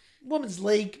know, women's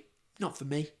league, not for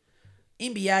me.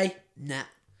 NBA, nah.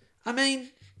 I mean,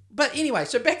 but anyway,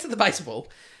 so back to the baseball.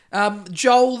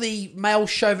 Joel, the male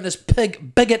chauvinist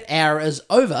bigot hour is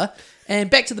over, and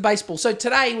back to the baseball. So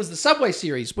today was the Subway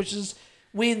Series, which is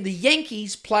when the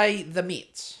Yankees play the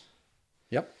Mets.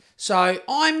 Yep. So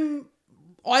I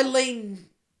lean.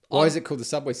 Why is it called the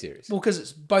Subway Series? Well, because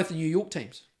it's both the New York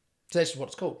teams. So that's what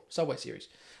it's called, Subway Series.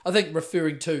 I think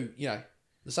referring to, you know,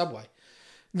 the Subway.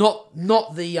 Not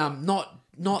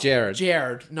Jared.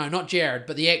 Jared. No, not Jared,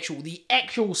 but the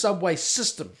actual subway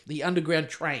system, the underground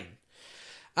train.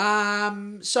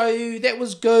 So that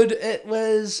was good. It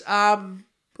was I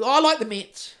like the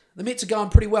Mets. The Mets are going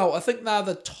pretty well. I think they're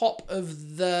the top in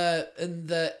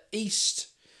the east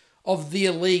of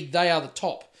their league. They are the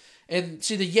top. And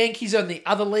see, the Yankees are in the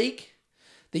other league.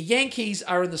 The Yankees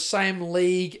are in the same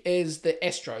league as the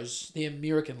Astros, the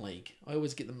American League. I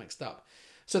always get them mixed up.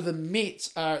 So the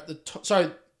Mets are at the top.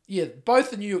 So, yeah,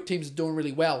 both the New York teams are doing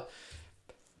really well.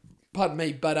 Pardon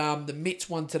me, but the Mets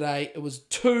won today. It was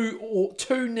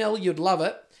 2-0. You'd love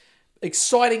it.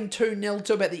 Exciting 2-0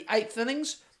 to about the 8th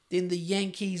innings. Then the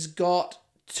Yankees got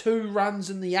 2 runs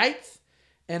in the 8th.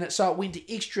 And so it went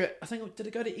to extra, I think, did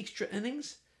it go to extra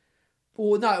innings?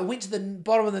 Or no, it went to the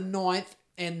bottom of the 9th.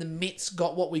 And the Mets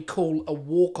got what we call a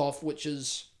walk-off, which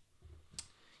is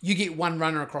you get 1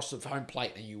 runner across the home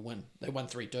plate and you win. They won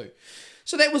 3-2.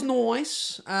 So that was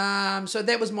nice. So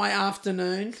that was my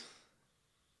afternoon.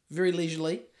 Very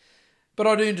leisurely. But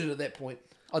I'd earned it at that point.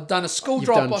 I'd done a school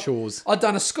drop-off. You've done chores. I'd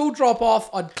done a school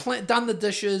drop-off. I'd done the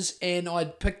dishes and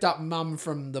I'd picked up mum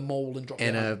from the mall and dropped her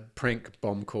And home. a prank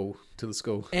bomb call to the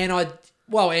school. And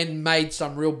and made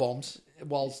some real bombs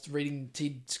whilst reading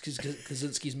Ted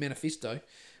Kaczynski's manifesto,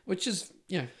 which is,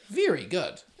 you know, very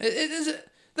good.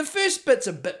 The first bit's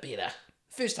a bit better.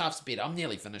 First half's better. I'm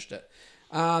nearly finished it.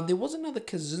 There was another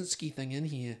Kaczynski thing in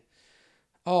here.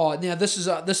 Oh, now this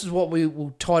is what we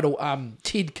will title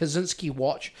Ted Kaczynski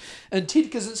Watch. And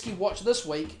Ted Kaczynski Watch this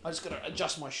week, I just got to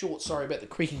adjust my shorts, sorry about the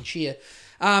creaking chair.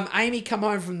 Amy come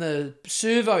home from the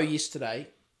servo yesterday.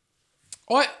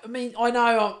 I mean, I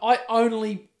know I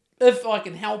only, if I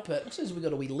can help it. It says we've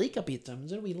got a wee leak up here, Tim.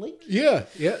 Is it a wee leak? Yeah.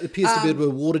 It appears to be a bit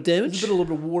of water damage. There's a little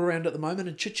bit of water around at the moment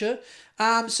in Chicha.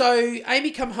 So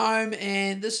Amy come home,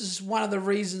 and this is one of the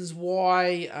reasons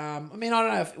why. I mean, I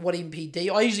don't know what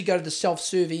MPD. I usually go to the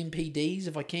self-serve MPDs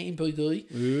if I can MPD.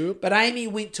 Yep. But Amy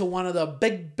went to one of the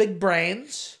big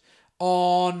brands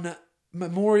on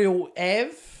Memorial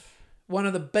Ave. One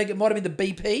of the big, it might have been the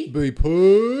BP.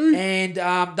 BP.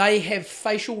 And they have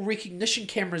facial recognition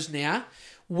cameras now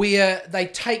where they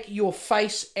take your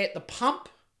face at the pump.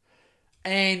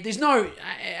 And there's no,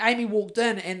 Amy walked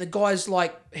in and the guy's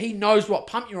like, he knows what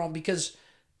pump you're on because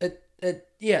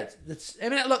it's, I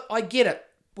mean, look, I get it.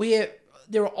 Where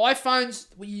there are iPhones,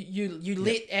 you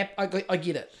let app, I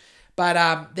get it. But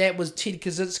that was Ted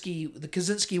Kaczynski, the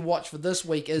Kaczynski watch for this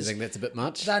week is. You think that's a bit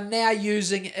much? They're now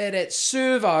using it at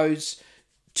servos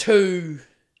to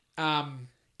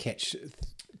Catch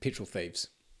petrol thieves.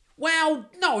 well,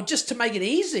 no, just to make it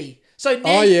easy. So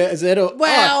now, Oh yeah, is that all?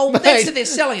 Well, that's mate, how they're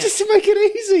selling it. Just to make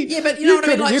it easy. Yeah, but you know what I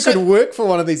mean? Like, you so- could work for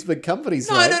one of these big companies.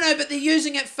 No, mate. no, but they're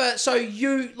using it for so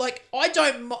you like. I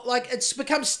don't like. It's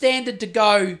become standard to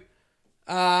go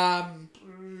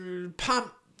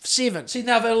pump 7. See,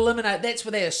 now they've eliminated. That's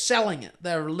where they're selling it.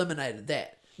 They've eliminated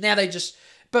that. Now they just.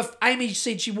 But Amy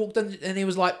said she walked in and he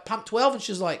was like pump 12, and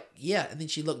she was like, yeah. And then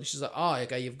she looked and she's like, oh,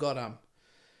 okay, you've got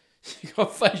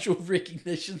facial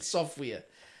recognition software.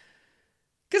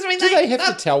 Because I mean, Do they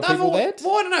have to tell they've people always, that?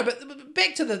 Well, I don't know, but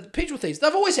back to the petrol thieves,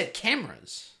 they've always had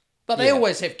cameras. But they Yeah.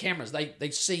 always have cameras.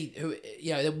 They see who,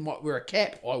 you know, they might wear a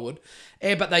cap, I would.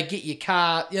 But they get your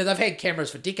car. You know, they've had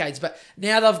cameras for decades, but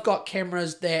now they've got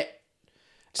cameras that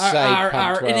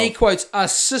are in 12. quotes,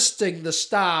 assisting the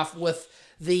staff with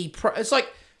the... It's like,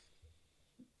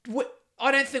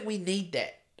 I don't think we need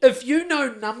that. If you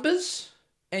know numbers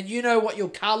and you know what your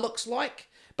car looks like,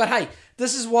 but hey,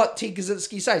 this is what Ted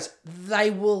Kaczynski says.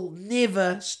 They will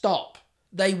never stop.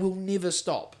 They will never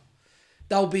stop.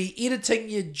 They'll be editing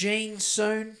your genes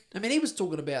soon. I mean, he was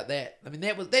talking about that. I mean,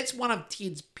 that's one of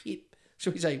Ted's pet,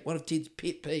 shall we say, one of Ted's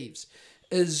pet peeves,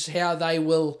 is how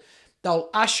they'll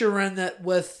usher in it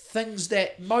with things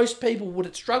that most people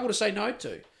would struggle to say no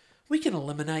to. We can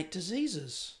eliminate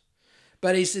diseases.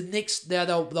 But he said next, now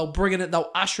they'll bring it in, they'll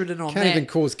usher it in on Can't that. even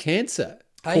cause cancer.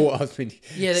 Hey?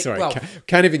 Sorry,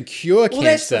 can't even cure Well,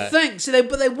 cancer. that's the thing. See,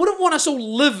 but they wouldn't want us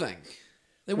all living.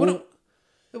 They wouldn't.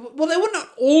 Well, they wouldn't want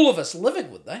all of us living,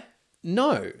 would they?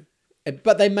 No,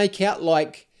 but they make out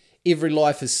like every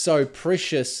life is so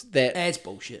precious that That's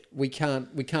bullshit. we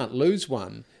can't lose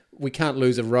one. We can't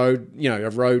lose a road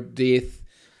death.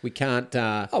 We can't.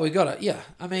 Oh, we got it. Yeah,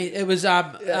 I mean, it was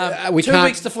we 2 can't-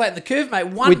 weeks to flatten the curve, mate.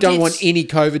 We don't want any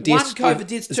COVID deaths. One COVID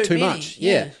death's It's too many. much.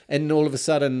 Yeah. And all of a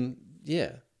sudden,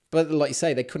 yeah. But like you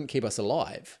say, they couldn't keep us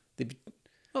alive.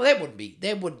 Well, that wouldn't be.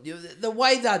 That would. The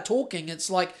way they're talking, it's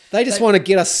like They just want to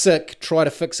get us sick, try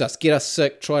to fix us. Get us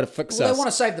sick, try to fix Well, us. they want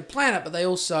to save the planet, but they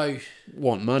also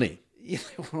Want money. yeah,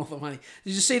 they want all the money.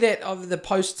 Did you see that of the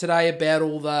post today about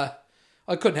all the?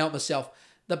 I couldn't help myself.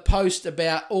 The post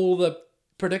about all the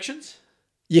predictions.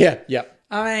 Yeah. Yep.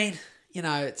 I mean, you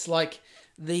know, it's like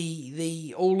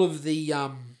the all of the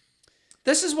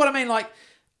this is what I mean. Like,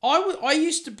 I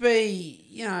used to be,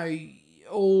 you know,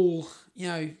 all, you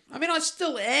know, I mean, I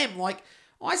still am. Like,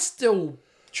 I still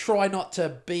try not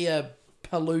to be a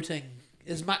polluting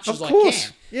as much as Of I course.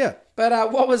 can. Yeah.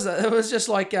 But what was it? It was just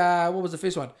like, what was the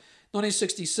first one?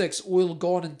 1966, oil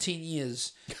gone in 10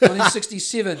 years.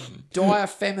 1967, dire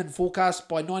famine forecast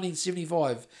by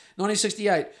 1975.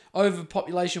 1968,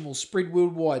 overpopulation will spread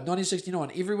worldwide.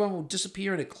 1969, everyone will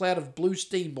disappear in a cloud of blue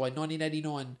steam by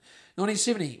 1989.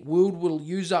 1970, world will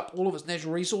use up all of its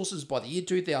natural resources by the year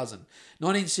 2000.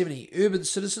 1970, urban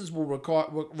citizens will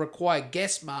require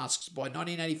gas masks by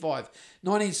 1985.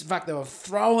 In fact, they were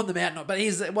throwing them out. But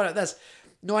here's what this: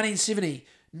 1970.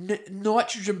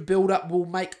 Nitrogen buildup will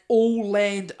make all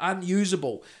land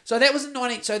unusable. So that was 9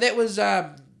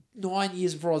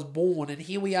 years before I was born, and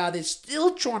here we are. They're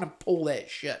still trying to pull that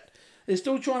shit. They're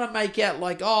still trying to make out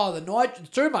like, oh, the nitrogen,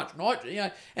 too much nitrogen, you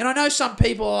know. And I know some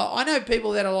people. I know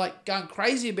people that are like going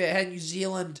crazy about how New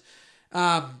Zealand,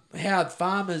 how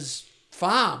farmers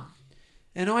farm,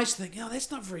 and I used to think, oh,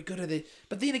 that's not very good at it.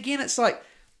 But then again, it's like.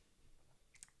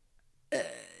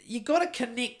 You got to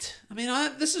connect. I mean,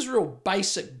 this is real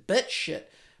basic bitch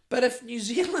shit. But if New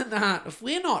Zealand if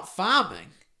we're not farming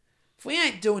if we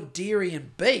ain't doing dairy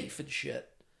and beef and shit,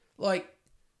 like,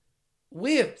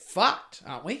 we're fucked,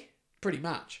 aren't we? Pretty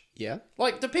much. Yeah.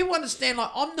 Like, do people understand?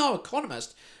 Like, I'm no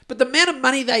economist, but the amount of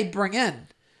money they bring in,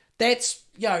 that's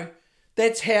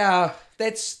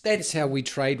how we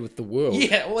trade with the world.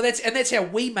 Yeah, well, that's how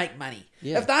we make money.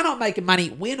 Yeah. If they're not making money,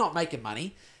 we're not making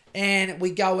money, and we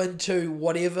go into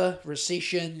whatever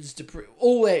recessions,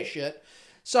 all that shit.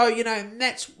 So and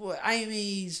that's what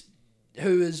Amy's,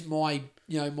 who is my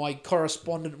my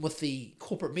correspondent with the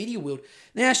corporate media world.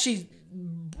 Now she's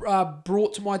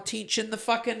brought to my attention the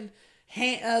fucking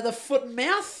the foot and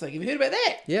mouth thing. Have you heard about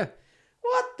that? Yeah.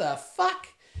 What the fuck?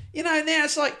 Now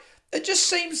it's like, it just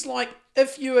seems like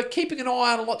if you are keeping an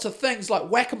eye on lots of things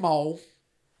like whack-a-mole,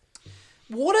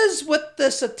 what is with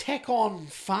this attack on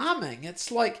farming? It's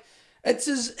like, it's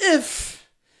as if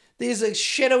there's a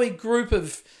shadowy group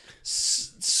of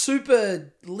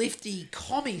super lefty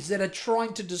commies that are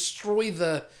trying to destroy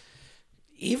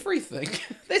everything.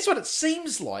 That's what it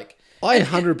seems like. I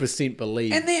 100%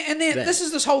 believe. And this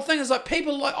is this whole thing is like,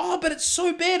 people are like, oh, but it's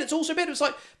so bad. It's all so bad. It's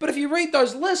like, but if you read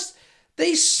those lists,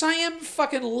 these same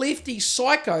fucking lefty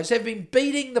psychos have been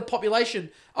beating the population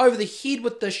over the head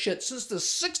with this shit since the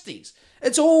 60s.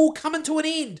 It's all coming to an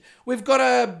end. We've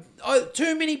got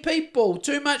too many people,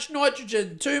 too much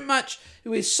nitrogen,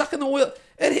 we're sucking the oil.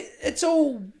 It's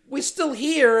all, we're still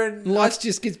here, and life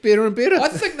just gets better and better. I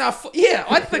think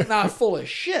they're full of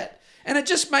shit. And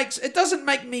it doesn't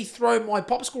make me throw my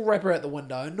popsicle wrapper out the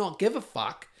window and not give a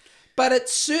fuck. But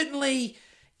it's certainly,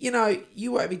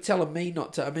 you won't be telling me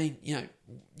not to. I mean,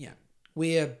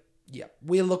 we're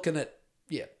looking at,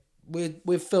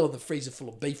 we're filling the freezer full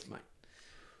of beef, mate.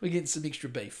 We're getting some extra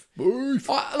beef. Beef.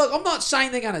 Look, I'm not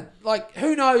saying they're going to, like,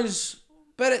 who knows,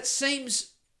 but it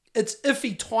seems it's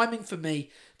iffy timing for me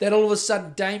that all of a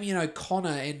sudden Damien O'Connor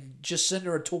and Jacinda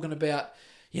are talking about,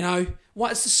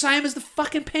 it's the same as the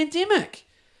fucking pandemic.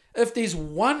 If there's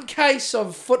one case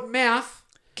of foot and mouth,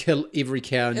 kill every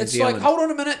cow in New Zealand. It's like, hold on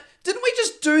a minute, didn't we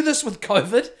just do this with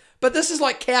COVID? But this is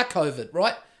like cow COVID,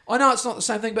 right? I know it's not the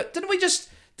same thing, but didn't we just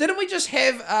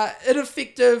have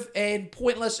ineffective and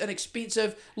pointless and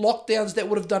expensive lockdowns that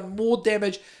would have done more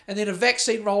damage, and then a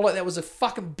vaccine rollout that was a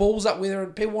fucking balls up, whether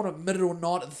people want to admit it or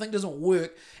not, the thing doesn't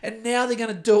work, and now they're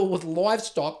going to do it with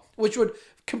livestock, which would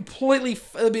completely,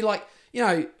 it'd be like,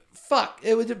 fuck,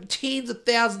 it would have tens of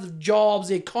thousands of jobs,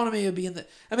 the economy would be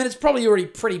it's probably already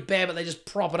pretty bad, but they just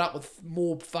prop it up with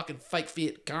more fucking fake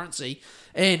fiat currency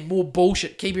and more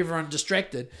bullshit, keep everyone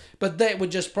distracted, but that would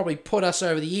just probably put us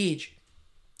over the edge.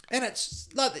 And it's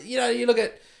like, you look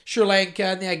at Sri Lanka,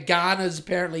 and now Ghana's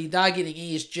apparently, they're getting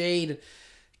ESG'd,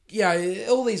 and,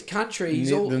 all these countries.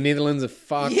 The Netherlands are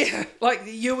fucked. Yeah, like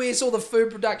the US, all the food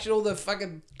production, all the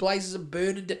fucking places are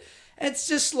burning. It's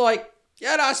just like,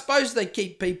 I suppose they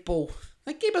keep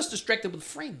us distracted with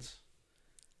friends.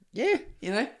 Yeah.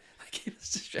 They keep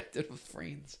us distracted with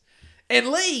friends. And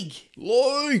league.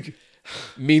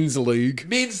 Men's league.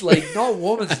 Men's league, not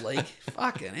women's league.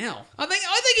 Fucking hell. I think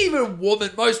even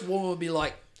most women would be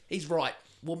like, he's right.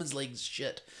 Women's league's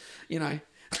shit. Well,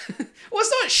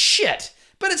 it's not shit,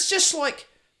 but it's just like,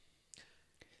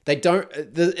 they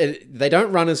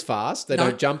don't run as fast. They No.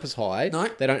 don't jump as high. No.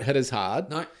 They don't hit as hard.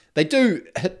 No. They do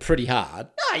hit pretty hard.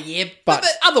 oh yeah, But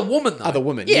other women though. other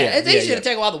women, Yeah, yeah, it's yeah, easier yeah. to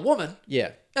tackle other women.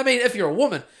 Yeah. I mean, if you're a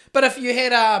woman, but if you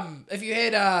had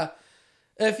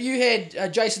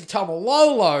Jason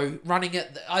Tamalolo running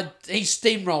it, he's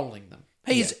steamrolling them.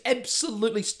 He's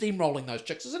absolutely steamrolling those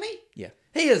chicks, isn't he? Yeah.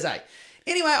 He is,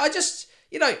 Anyway, I just,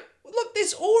 look,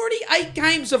 there's already 8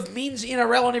 games of men's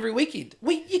NRL on every weekend.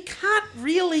 You can't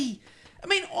really. I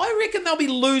mean, I reckon they'll be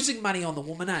losing money on the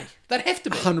woman, They'd have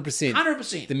to be. 100%.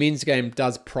 100%. The men's game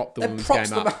does prop the women's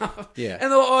game up. Yeah.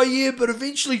 And they're like, oh yeah, but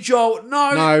eventually, Joel,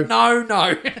 no.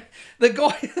 The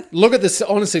guy... Look at this.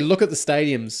 Honestly, look at the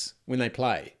stadiums when they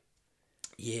play.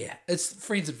 Yeah, it's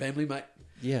friends and family, mate.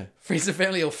 Yeah. Friends and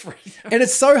family or free. And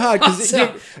it's so hard because I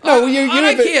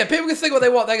don't care. People can think what they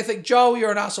want. They can think, Joel,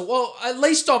 you're an asshole. Well, at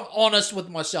least I'm honest with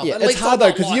myself. Yeah, at it's least hard I'm though,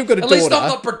 not 'cause you've got a At least daughter. I'm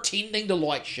not pretending to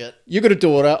like shit. You got a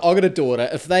daughter. I got a daughter.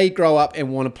 If they grow up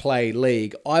and want to play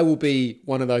league, I will be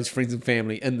one of those friends and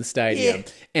family in the stadium,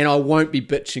 and I won't be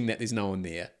bitching that there's no one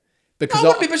there. Because I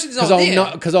wouldn't be bitching there's no one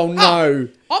there. Because I'll know.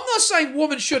 I'm not saying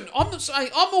women shouldn't. I'm not saying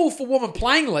I'm all for women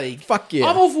playing league. Fuck yeah.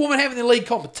 I'm all for women having their league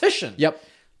competition. Yep.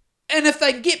 And if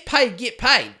they get paid, get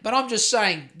paid. But I'm just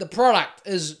saying the product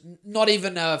is not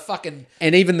even a fucking...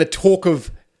 And even the talk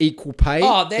of equal pay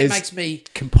that is makes me...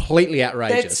 completely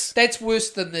outrageous. That's worse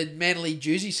than the Manly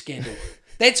Jersey scandal.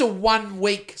 That's a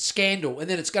 1-week scandal, and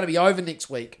then it's going to be over next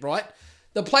week, right?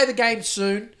 They'll play the game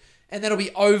soon, and then it'll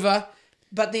be over.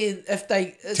 But then if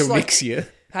they... It's Till like, next year.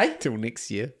 Hey? Till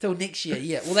next year. Till next year,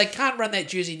 yeah. Well, they can't run that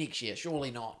jersey next year.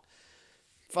 Surely not.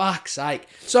 Fuck's sake.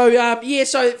 So,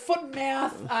 so foot and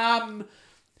mouth,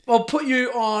 I'll put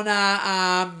you on,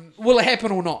 will it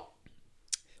happen or not?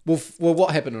 Well,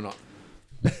 what happened or not?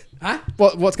 Huh?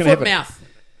 What's going to happen?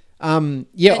 Foot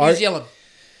Yeah, and mouth. In New Zealand.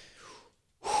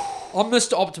 I'm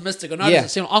Mr. Optimistic. I know Yeah.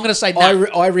 I'm going to say no.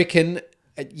 I reckon.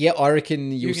 I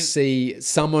reckon you'll see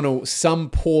some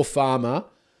poor farmer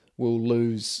will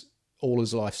lose all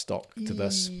his livestock to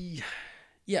this.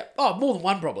 Yeah. Oh, more than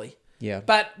one probably. Yeah.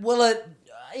 But will it...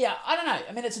 yeah, I don't know.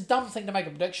 I mean, it's a dumb thing to make a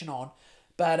prediction on.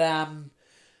 But,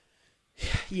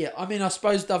 yeah, I mean, I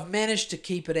suppose they've managed to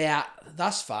keep it out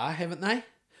thus far, haven't they?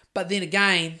 But then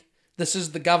again, this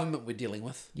is the government we're dealing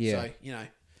with. Yeah. So, you know,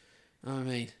 I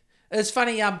mean... It's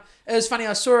funny. It was funny.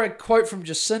 I saw a quote from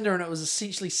Jacinda, and it was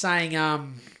essentially saying. I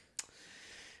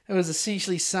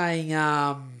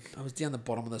was down the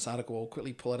bottom of this article. I'll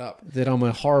quickly pull it up. That I'm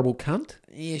a horrible cunt.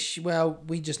 Yes. Well,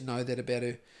 we just know that about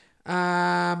her.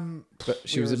 But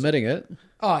she was admitting it.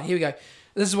 Oh, here we go.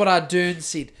 This is what Ardern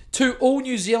said. To all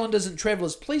New Zealanders and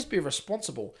travellers, please be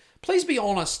responsible. Please be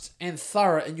honest and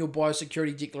thorough in your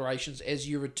biosecurity declarations as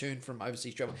you return from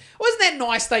overseas travel. Wasn't that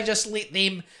nice? They just let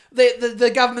them...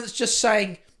 The government's just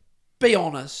saying, be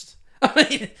honest. I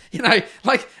mean, you know,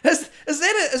 like is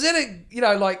that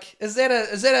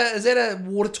a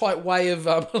watertight way of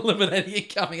eliminating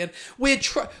it coming in?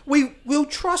 We'll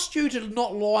trust you to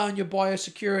not lie on your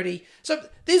biosecurity. So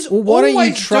there's always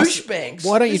douchebags.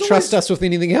 Why don't you trust us with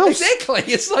anything else? Exactly.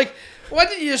 It's like, why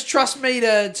don't you just trust me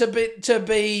to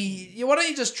be? Why don't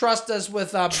you just trust us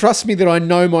with? Trust me that I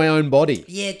know my own body.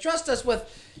 Yeah, trust us with.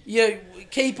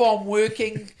 Keep on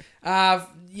working.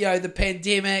 The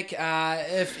pandemic.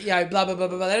 If blah blah blah blah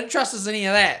blah. They didn't trust us in any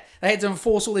of that. They had to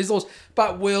enforce all these laws.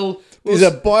 But there's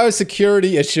a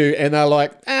biosecurity issue, and they're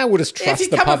like, we'll just trust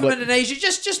the public. If you come from Indonesia,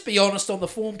 just be honest on the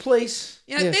form, please.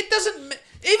 That doesn't.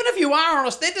 Even if you are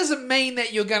honest, that doesn't mean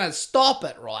that you're going to stop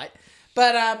it, right?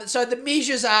 But so the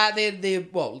measures are they're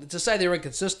well, to say they're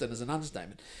inconsistent is an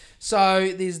understatement.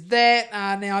 So there's that.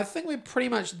 Now I think we're pretty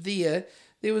much there.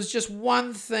 There was just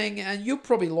one thing, and you'll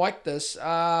probably like this.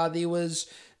 There was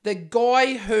the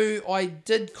guy who I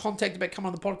did contact about coming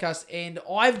on the podcast, and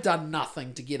I've done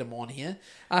nothing to get him on here.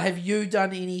 Have you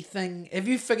done anything? Have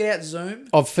you figured out Zoom?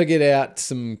 I've figured out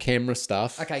some camera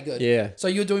stuff. Okay, good. Yeah. So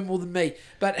you're doing more than me.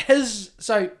 But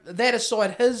that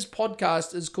aside, his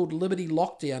podcast is called Liberty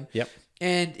Lockdown. Yep.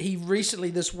 And he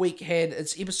recently this week had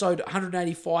its episode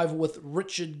 185 with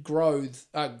Richard Grove.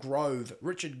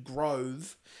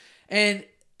 And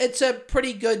it's a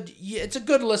pretty good, it's a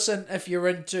good listen if you're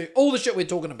into all the shit we're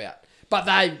talking about. But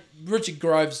Richard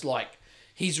Grove's like,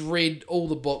 he's read all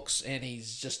the books and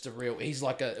he's he's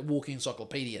like a walking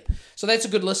encyclopedia. So that's a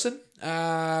good listen.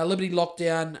 Liberty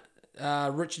Lockdown,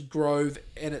 Richard Grove,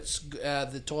 and it's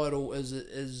the title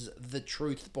is The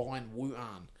Truth Behind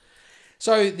Wuhan.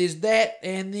 So there's that,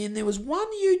 and then there was one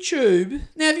YouTube.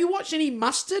 Now, have you watched any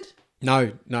Mustard?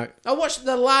 No. I watched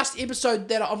the last episode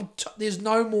there's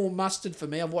no more Mustard for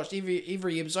me. I've watched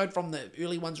every episode from the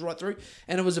early ones right through,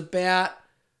 and it was about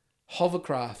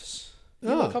hovercrafts.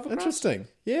 You like hovercrafts? Interesting.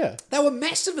 Yeah. They were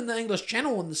massive in the English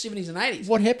Channel in the 70s and 80s.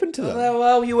 What happened to them?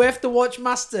 Well, you have to watch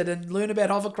Mustard and learn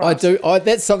about hovercrafts. I do.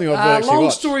 That's something I've actually long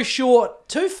watched. story short,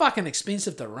 too fucking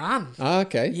expensive to run. Oh,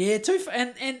 okay. Yeah,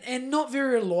 and not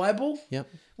very reliable. Yep.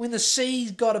 When the seas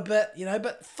got a bit,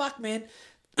 but fuck, man,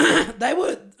 they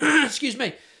were, excuse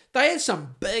me, they had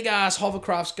some big ass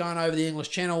hovercrafts going over the English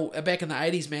Channel back in the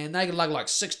 80s, man. They could lug like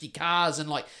 60 cars and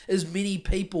like as many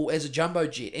people as a jumbo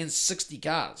jet and 60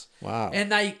 cars. Wow.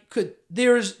 And they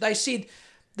said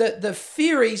that the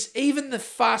ferries, even the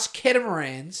fast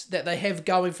catamarans that they have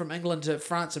going from England to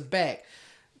France and back,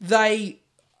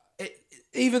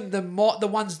 even the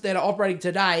ones that are operating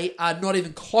today are not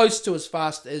even close to as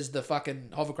fast as the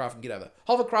fucking hovercraft can get over.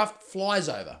 Hovercraft flies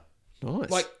over. Nice.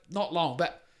 Like, not long,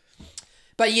 but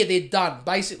yeah, they're done.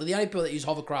 Basically, the only people that use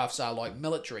hovercrafts are like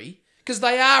military, because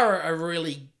they are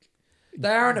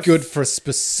good for a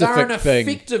specific they're an thing.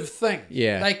 effective thing.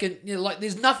 Yeah. They can,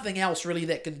 there's nothing else really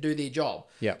that can do their job.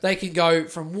 Yeah. They can go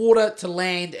from water to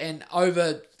land and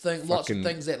over lots of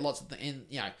things.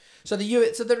 So the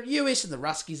US and the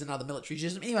Ruskies and other militaries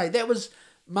use them. Anyway, that was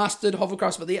Mustard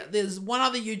hovercrafts. But there's one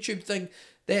other YouTube thing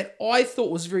that I thought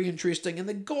was very interesting, and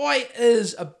the guy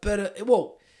is a bit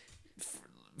of,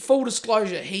 full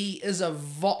disclosure, he is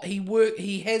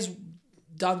he has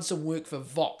done some work for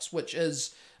Vox, which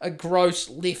is a gross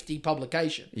lefty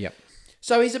publication. Yep.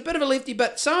 So he's a bit of a lefty,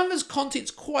 but some of his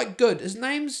content's quite good. His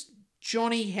name's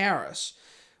Johnny Harris.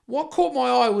 What caught my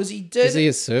eye was Is he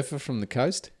a surfer from the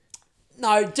coast?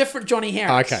 No, different Johnny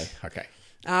Harris. Okay.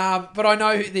 But I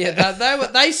know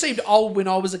they seemed old when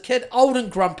I was a kid. Old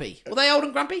and grumpy. Were they old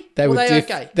and grumpy? They were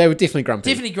okay? They were definitely grumpy.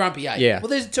 Definitely grumpy, eh? Yeah. Well,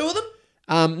 there's two of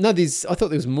them? No, I thought there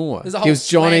was more. There's a There whole was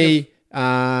Johnny.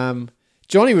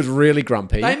 Johnny was really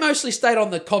grumpy. They mostly stayed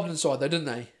on the Cobden side, though, didn't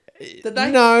they? Did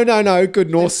they? No. Good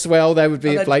North Swell. They would be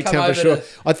they'd at Blaketown come for over sure. to-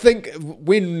 I think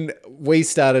when we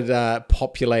started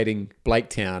populating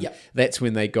Blaketown, Yep. that's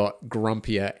when they got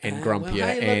grumpier and grumpier well,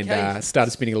 hey, look, and hey.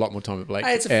 Started spending a lot more time at Blake.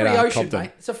 Hey, it's a at, free ocean, Cobden.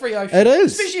 mate. It's a free ocean. It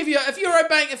is. Especially if you're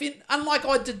obeying, unlike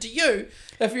I did to you,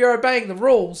 if you're obeying the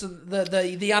rules and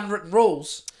the unwritten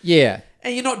rules, Yeah.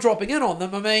 and you're not dropping in on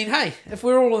them. I mean, hey, if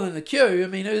we're all in the queue, I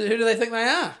mean, who do they think they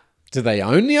are? Do they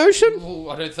own the ocean?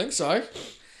 Well, I don't think so.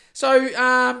 So,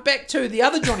 back to the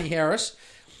other Johnny Harris.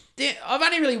 I've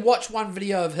only really watched one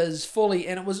video of his fully,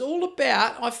 and it was all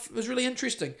about, it was really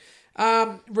interesting,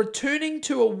 returning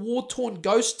to a war-torn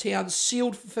ghost town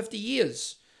sealed for 50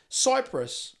 years.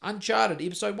 Cyprus, Uncharted,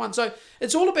 episode 1. So,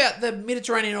 it's all about the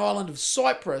Mediterranean island of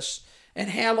Cyprus and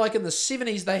how, like, in the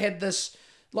 70s, they had this,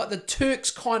 like, the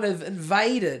Turks kind of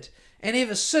invaded. And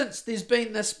ever since, there's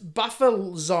been this buffer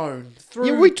zone through...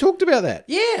 Yeah, we talked about that.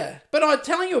 Yeah, but I was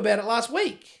telling you about it last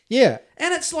week. Yeah.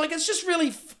 And it's like, it's just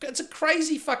really, it's a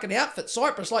crazy fucking outfit,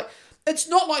 Cyprus. Like, it's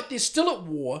not like they're still at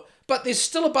war, but there's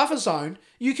still a buffer zone.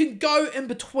 You can go in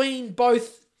between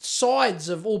both sides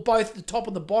of, or both the top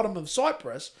and the bottom of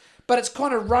Cyprus, but it's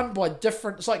kind of run by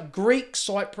different, it's like Greek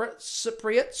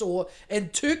Cypriots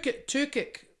and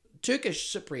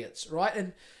Turkish Cypriots, right?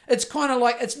 And it's kind of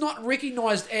like, it's not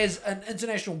recognised as an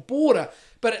international border,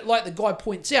 but like the guy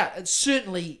points out, it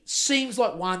certainly seems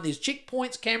like one. There's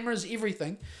checkpoints, cameras,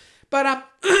 everything. But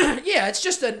yeah, it's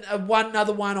just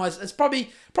another one. It's probably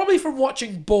from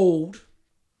watching Bald,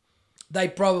 they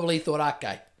probably thought,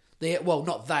 okay, the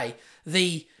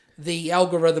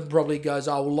algorithm probably goes,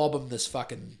 oh, we'll lob him this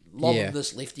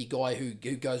lefty guy who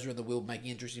goes around the world making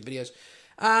interesting videos.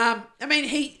 I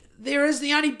mean, there is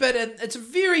the only bit, and it's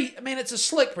it's a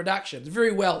slick production. It's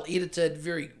very well edited,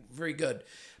 very, very good.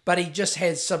 But he just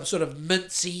has some sort of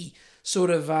mincy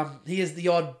he has the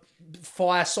odd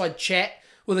fireside chat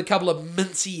with a couple of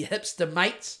mincy hipster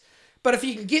mates. But if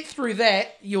you can get through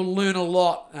that, you'll learn a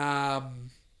lot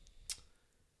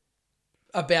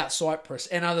about Cyprus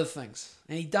and other things.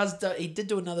 And he did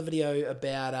do another video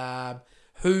about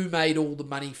who made all the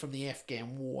money from the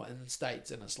Afghan war in the States,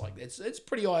 and it's like it's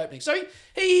pretty eye opening. So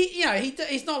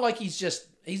he's not like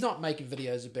he's not making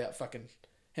videos about fucking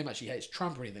how much he hates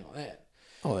Trump or anything like that.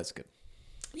 Oh, that's good.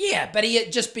 Yeah, but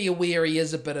just be aware he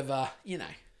is a bit of a He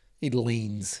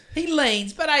leans.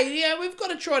 but hey, we've got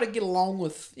to try to get along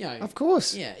with Of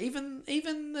course. Yeah, even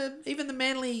the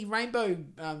manly rainbow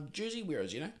jersey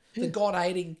wearers, the God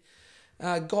hating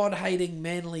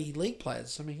manly league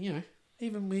players. I mean,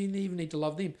 even we even need to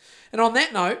love them. And on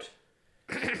that note,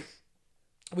 I'm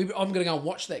going to go and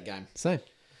watch that game. So,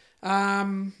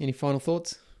 any final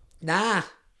thoughts? Nah.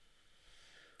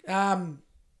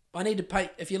 I need to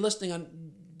paint. If you're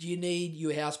listening, do you need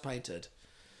your house painted?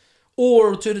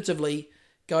 Or alternatively,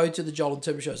 go to the Joel and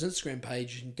Tim Show's Instagram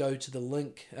page and go to the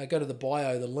link. Go to the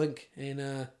bio, the link,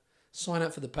 and sign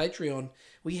up for the Patreon.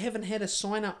 We haven't had a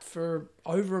sign up for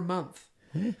over a month.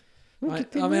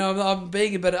 I'm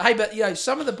being a bit. Hey, but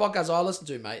some of the podcasts I listen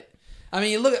to, mate. I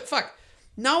mean, you look at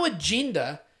No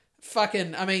Agenda.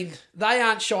 They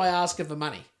aren't shy asking for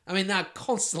money. I mean, they're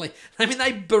constantly. I mean,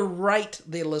 they berate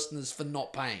their listeners for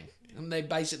not paying, and they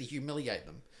basically humiliate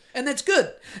them, and that's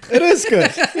good. It is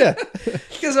good. Yeah.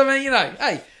 Because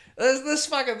hey, this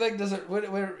fucking thing doesn't.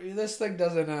 This thing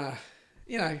doesn't. I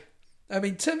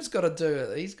mean, Tim's got to do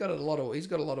it. He's got a lot of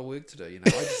work to do. I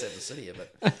just have to sit here.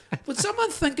 But would someone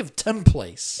think of Tim,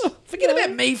 please? Forget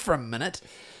about me for a minute.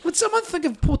 Would someone think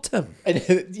of poor Tim? And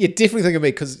you definitely think of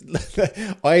me because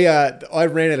I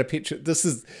ran out of picture. This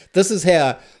is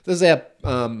how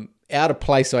out of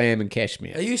place I am in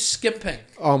Kashmir. Are you skimping?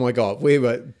 Oh my god, we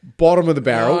were bottom of the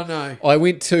barrel. Oh no! I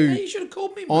went to. Hey, you should have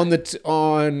called me. Mate.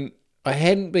 I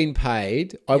hadn't been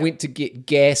paid. I went to get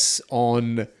gas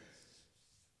on.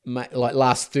 Like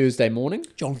last Thursday morning.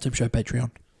 Joel and Tim Show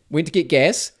Patreon. Went to get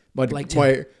gas. At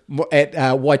Waitomo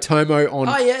on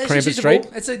Crampton Street.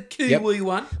 It's a Kiwi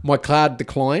one. My card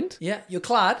declined. Yeah, your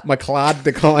card. My card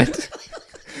declined.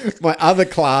 My other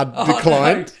card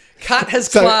declined. No. Cut his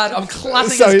card. I'm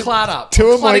cutting his card up. Two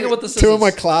of my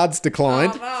cards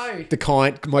declined. Oh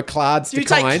no. My cards Do you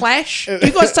declined. take Clash? Do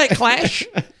you guys take Clash?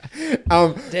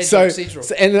 Dad So, joke central.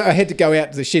 and I had to go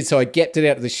out to the shed, so I gapped it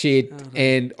out to the shed,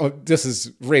 and this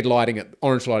is red lighting it,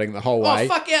 orange lighting the whole way. Oh,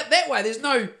 fuck out that way. There's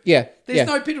no Yeah,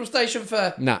 petrol station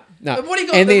for... No. But what do you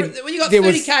got? And then When you got there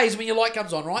 30 was- Ks when your light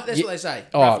comes on, right? That's what they say,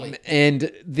 Oh, roughly.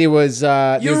 and there was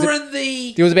there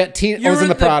was about 10. I was in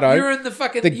the Prado. You're in the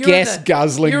fucking... The you're in gas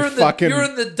guzzling you're in fucking- You're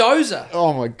in the dozer.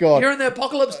 Oh my god! You're in the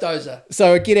apocalypse dozer.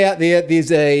 So I get out there.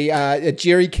 There's a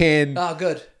jerry can Oh,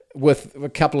 good. with a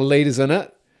couple of litres in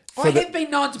it. I have been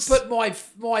known to put my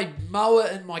mower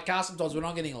in my car sometimes when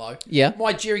I'm getting low. Yeah.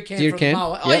 My jerry can Jerry from can, the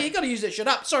mower. Oh, yep. yeah, you got to use that shit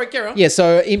up. Sorry, carry on. Yeah,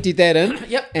 so I emptied that in.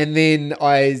 Yep. And then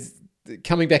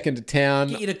coming back into town.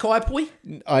 Get you to Kai Pui.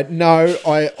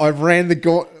 I ran the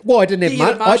gauntlet. Well, I didn't have Get you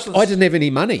to money. Marshalls. I didn't have any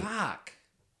money. Fuck.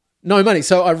 No money.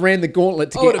 So I ran the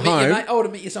gauntlet to I would get have met you, home, mate. I would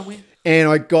have met you somewhere. and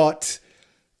I got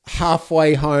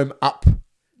halfway home up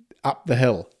the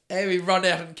hill. And we run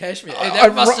out in Kashmir.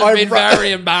 That must have been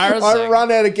very embarrassing. I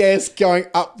run out of gas going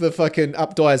up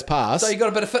up Dyer's Pass, So you got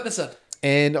a bit of fitness in.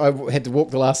 and I had to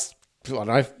walk the last, I don't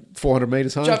know, 400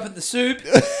 metres home. Jump in the soup.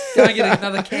 Go and get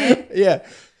another can. Yeah.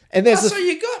 And there's So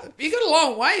you got a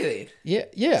long way there.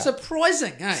 yeah.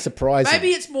 Surprising, eh? Surprising.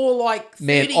 Maybe it's more like 30.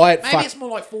 Man, maybe it's more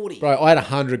like 40. Bro, I had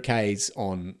 100 Ks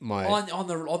on my... On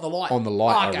the light. On the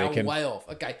light, okay, I reckon. Way off.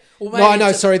 Okay. Well, maybe No,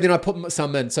 it's sorry, then I put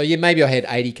some in. So yeah, maybe I had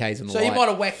 80 Ks on the So light. you might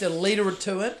have whacked a litre or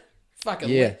two in. Fucking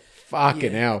Yeah.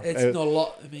 Fucking hell. It's not a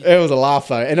lot. I mean, It was a laugh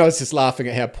though. And I was just laughing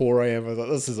at how poor I am. I was like,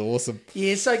 this is awesome.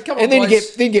 yeah. So come on, And then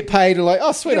boys. you get paid and like,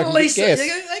 oh sweet, I They can can, get gas. they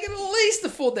can at least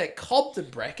afford that Cobden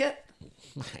bracket.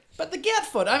 But the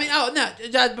Gatfoot, I mean, oh no,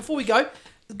 before we go,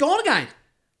 it's gone again.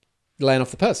 Laying off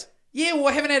the piss. Yeah, well,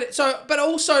 I haven't had it. So, but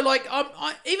also, like,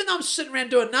 even though I'm sitting around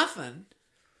doing nothing,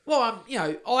 well,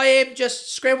 I am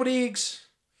just scrambled eggs.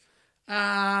 We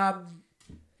had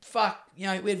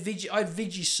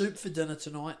veggie soup for dinner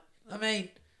tonight. I mean,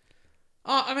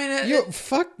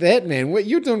 Fuck that, man. What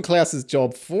you're doing Klaus's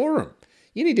job for him.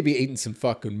 You need to be eating some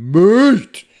fucking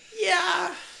meat.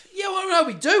 yeah. Well, no,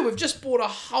 we do. We've just bought a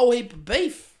whole heap of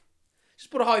beef.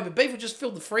 We just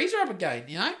filled the freezer up again,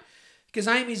 because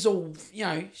Amy's all,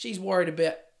 she's worried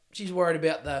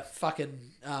about the fucking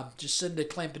Jacinda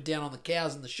clamping down on the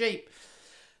cows and the sheep.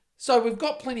 So we've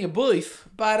got plenty of beef,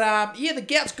 but the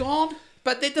gout's gone.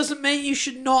 But that doesn't mean you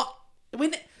should not.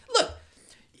 Look,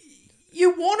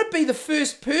 you want to be the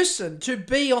first person to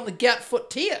be on the Goutfoot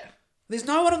tier. There's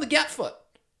no one on the Goutfoot.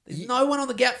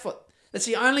 That's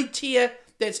the only tier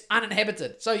that's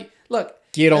uninhabited. So look,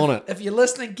 Get on it. If you're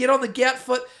listening, get on the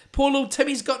Goutfoot. Poor little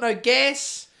Timmy's got no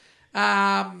gas.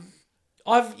 Times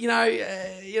are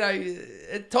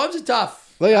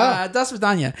tough. They are. Das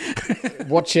Vidania.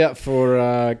 Watch out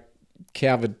for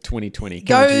Calvin 2020.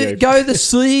 coming to you. Go the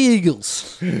Sea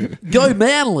Eagles. Go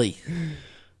Manly.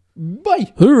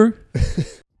 Bye. Hooroo.